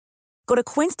Quince. Go to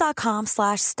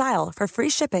quince.com/style for free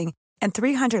shipping and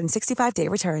 365-day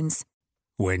returns.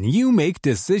 When you make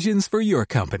decisions for your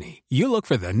company, you look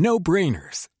for the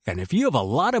no-brainers. And if you have a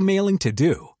lot of mailing to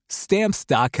do,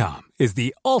 Stamps.com is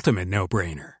the ultimate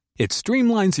no-brainer. It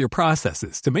streamlines your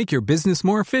processes to make your business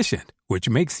more efficient, which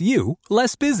makes you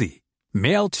less busy.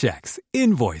 Mail checks,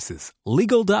 invoices,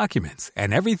 legal documents,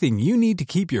 and everything you need to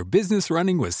keep your business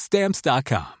running with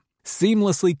Stamps.com.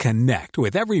 Seamlessly connect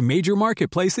with every major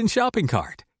marketplace and shopping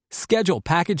cart. Schedule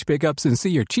package pickups and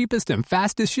see your cheapest and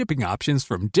fastest shipping options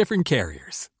from different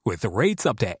carriers, with rates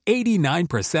up to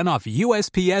 89% off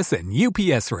USPS and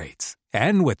UPS rates.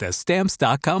 And with the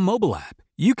Stamps.com mobile app,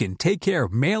 you can take care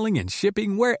of mailing and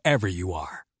shipping wherever you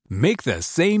are. Make the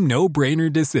same no-brainer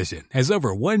decision as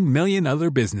over 1 million other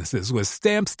businesses with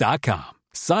Stamps.com.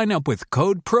 Sign up with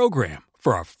code PROGRAM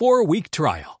for a 4-week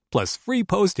trial, plus free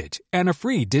postage and a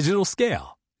free digital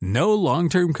scale. No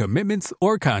long-term commitments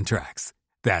or contracts.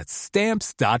 That's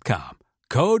Stamps.com.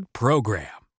 Code PROGRAM.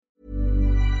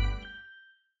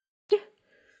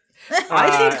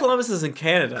 I think Columbus is in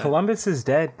Canada. Columbus is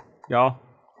dead, y'all.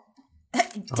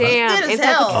 Damn, as it's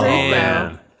hell. like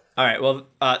Man. All right, well,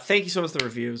 thank you so much for the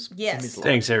reviews. Yes.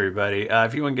 Thanks, everybody.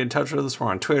 If you want to get in touch with us, we're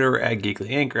on Twitter at Geekly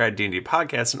Inc. or at D&D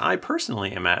Podcast, and I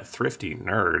personally am at Thrifty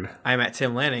Nerd. I'm at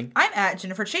Tim Lanning. I'm at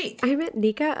Jennifer Cheek. I'm at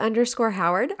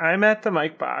Nika_Howard. I'm at the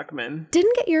Mike Bachman.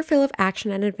 Didn't get your fill of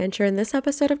action and adventure in this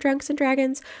episode of Drunks and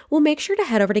Dragons? Well, make sure to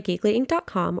head over to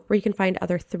geeklyinc.com where you can find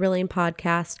other thrilling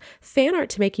podcasts, fan art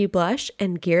to make you blush,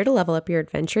 and gear to level up your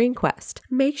adventuring quest.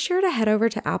 Make sure to head over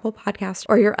to Apple Podcasts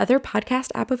or your other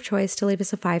podcast app of choice to leave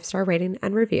us a 5-star rating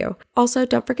and review. Also,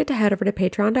 don't forget to head over to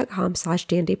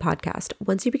patreon.com/D&D podcast.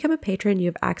 Once you become a patron, you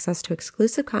have access to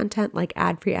exclusive content like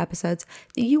ad-free episodes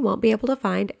that you won't be able to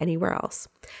find anywhere else.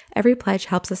 Every pledge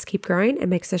helps us keep growing and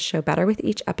makes this show better with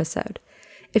each episode.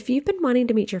 If you've been wanting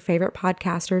to meet your favorite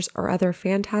podcasters or other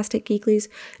fantastic geeklies,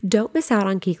 don't miss out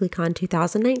on GeeklyCon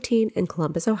 2019 in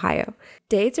Columbus, Ohio.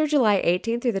 Dates are July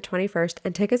 18th through the 21st,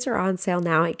 and tickets are on sale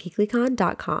now at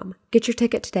geeklycon.com. Get your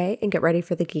ticket today and get ready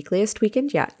for the geekliest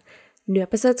weekend yet. New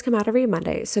episodes come out every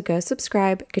Monday, so go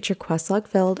subscribe, get your quest log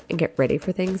filled, and get ready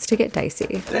for things to get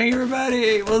dicey. Thank you,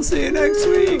 everybody. We'll see you next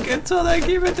week. Until then,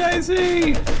 keep it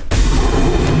dicey.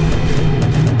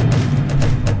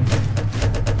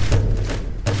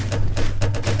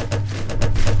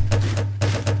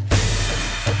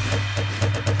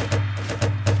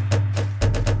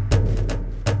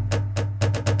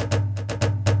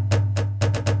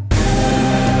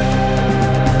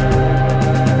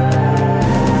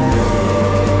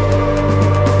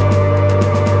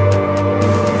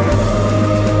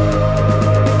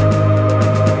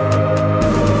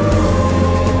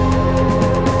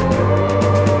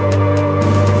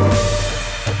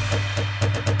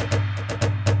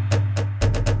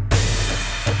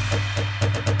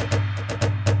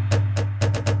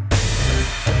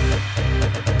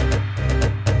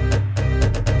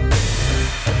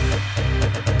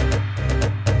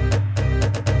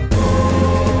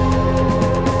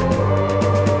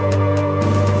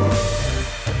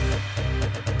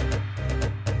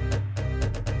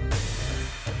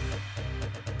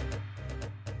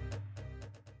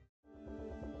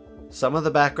 Some of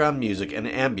the background music and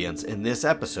ambience in this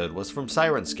episode was from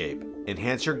Syrinscape.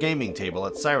 Enhance your gaming table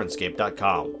at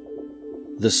Syrinscape.com.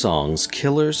 The songs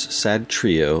Killers, Sad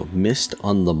Trio, Mist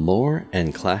on the Moor,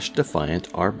 and Clash Defiant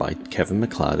are by Kevin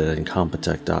MacLeod at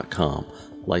Incompetech.com.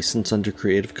 Licensed under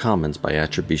Creative Commons by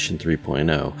Attribution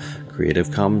 3.0.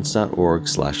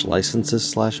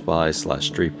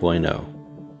 CreativeCommons.org/licenses/by/3.0.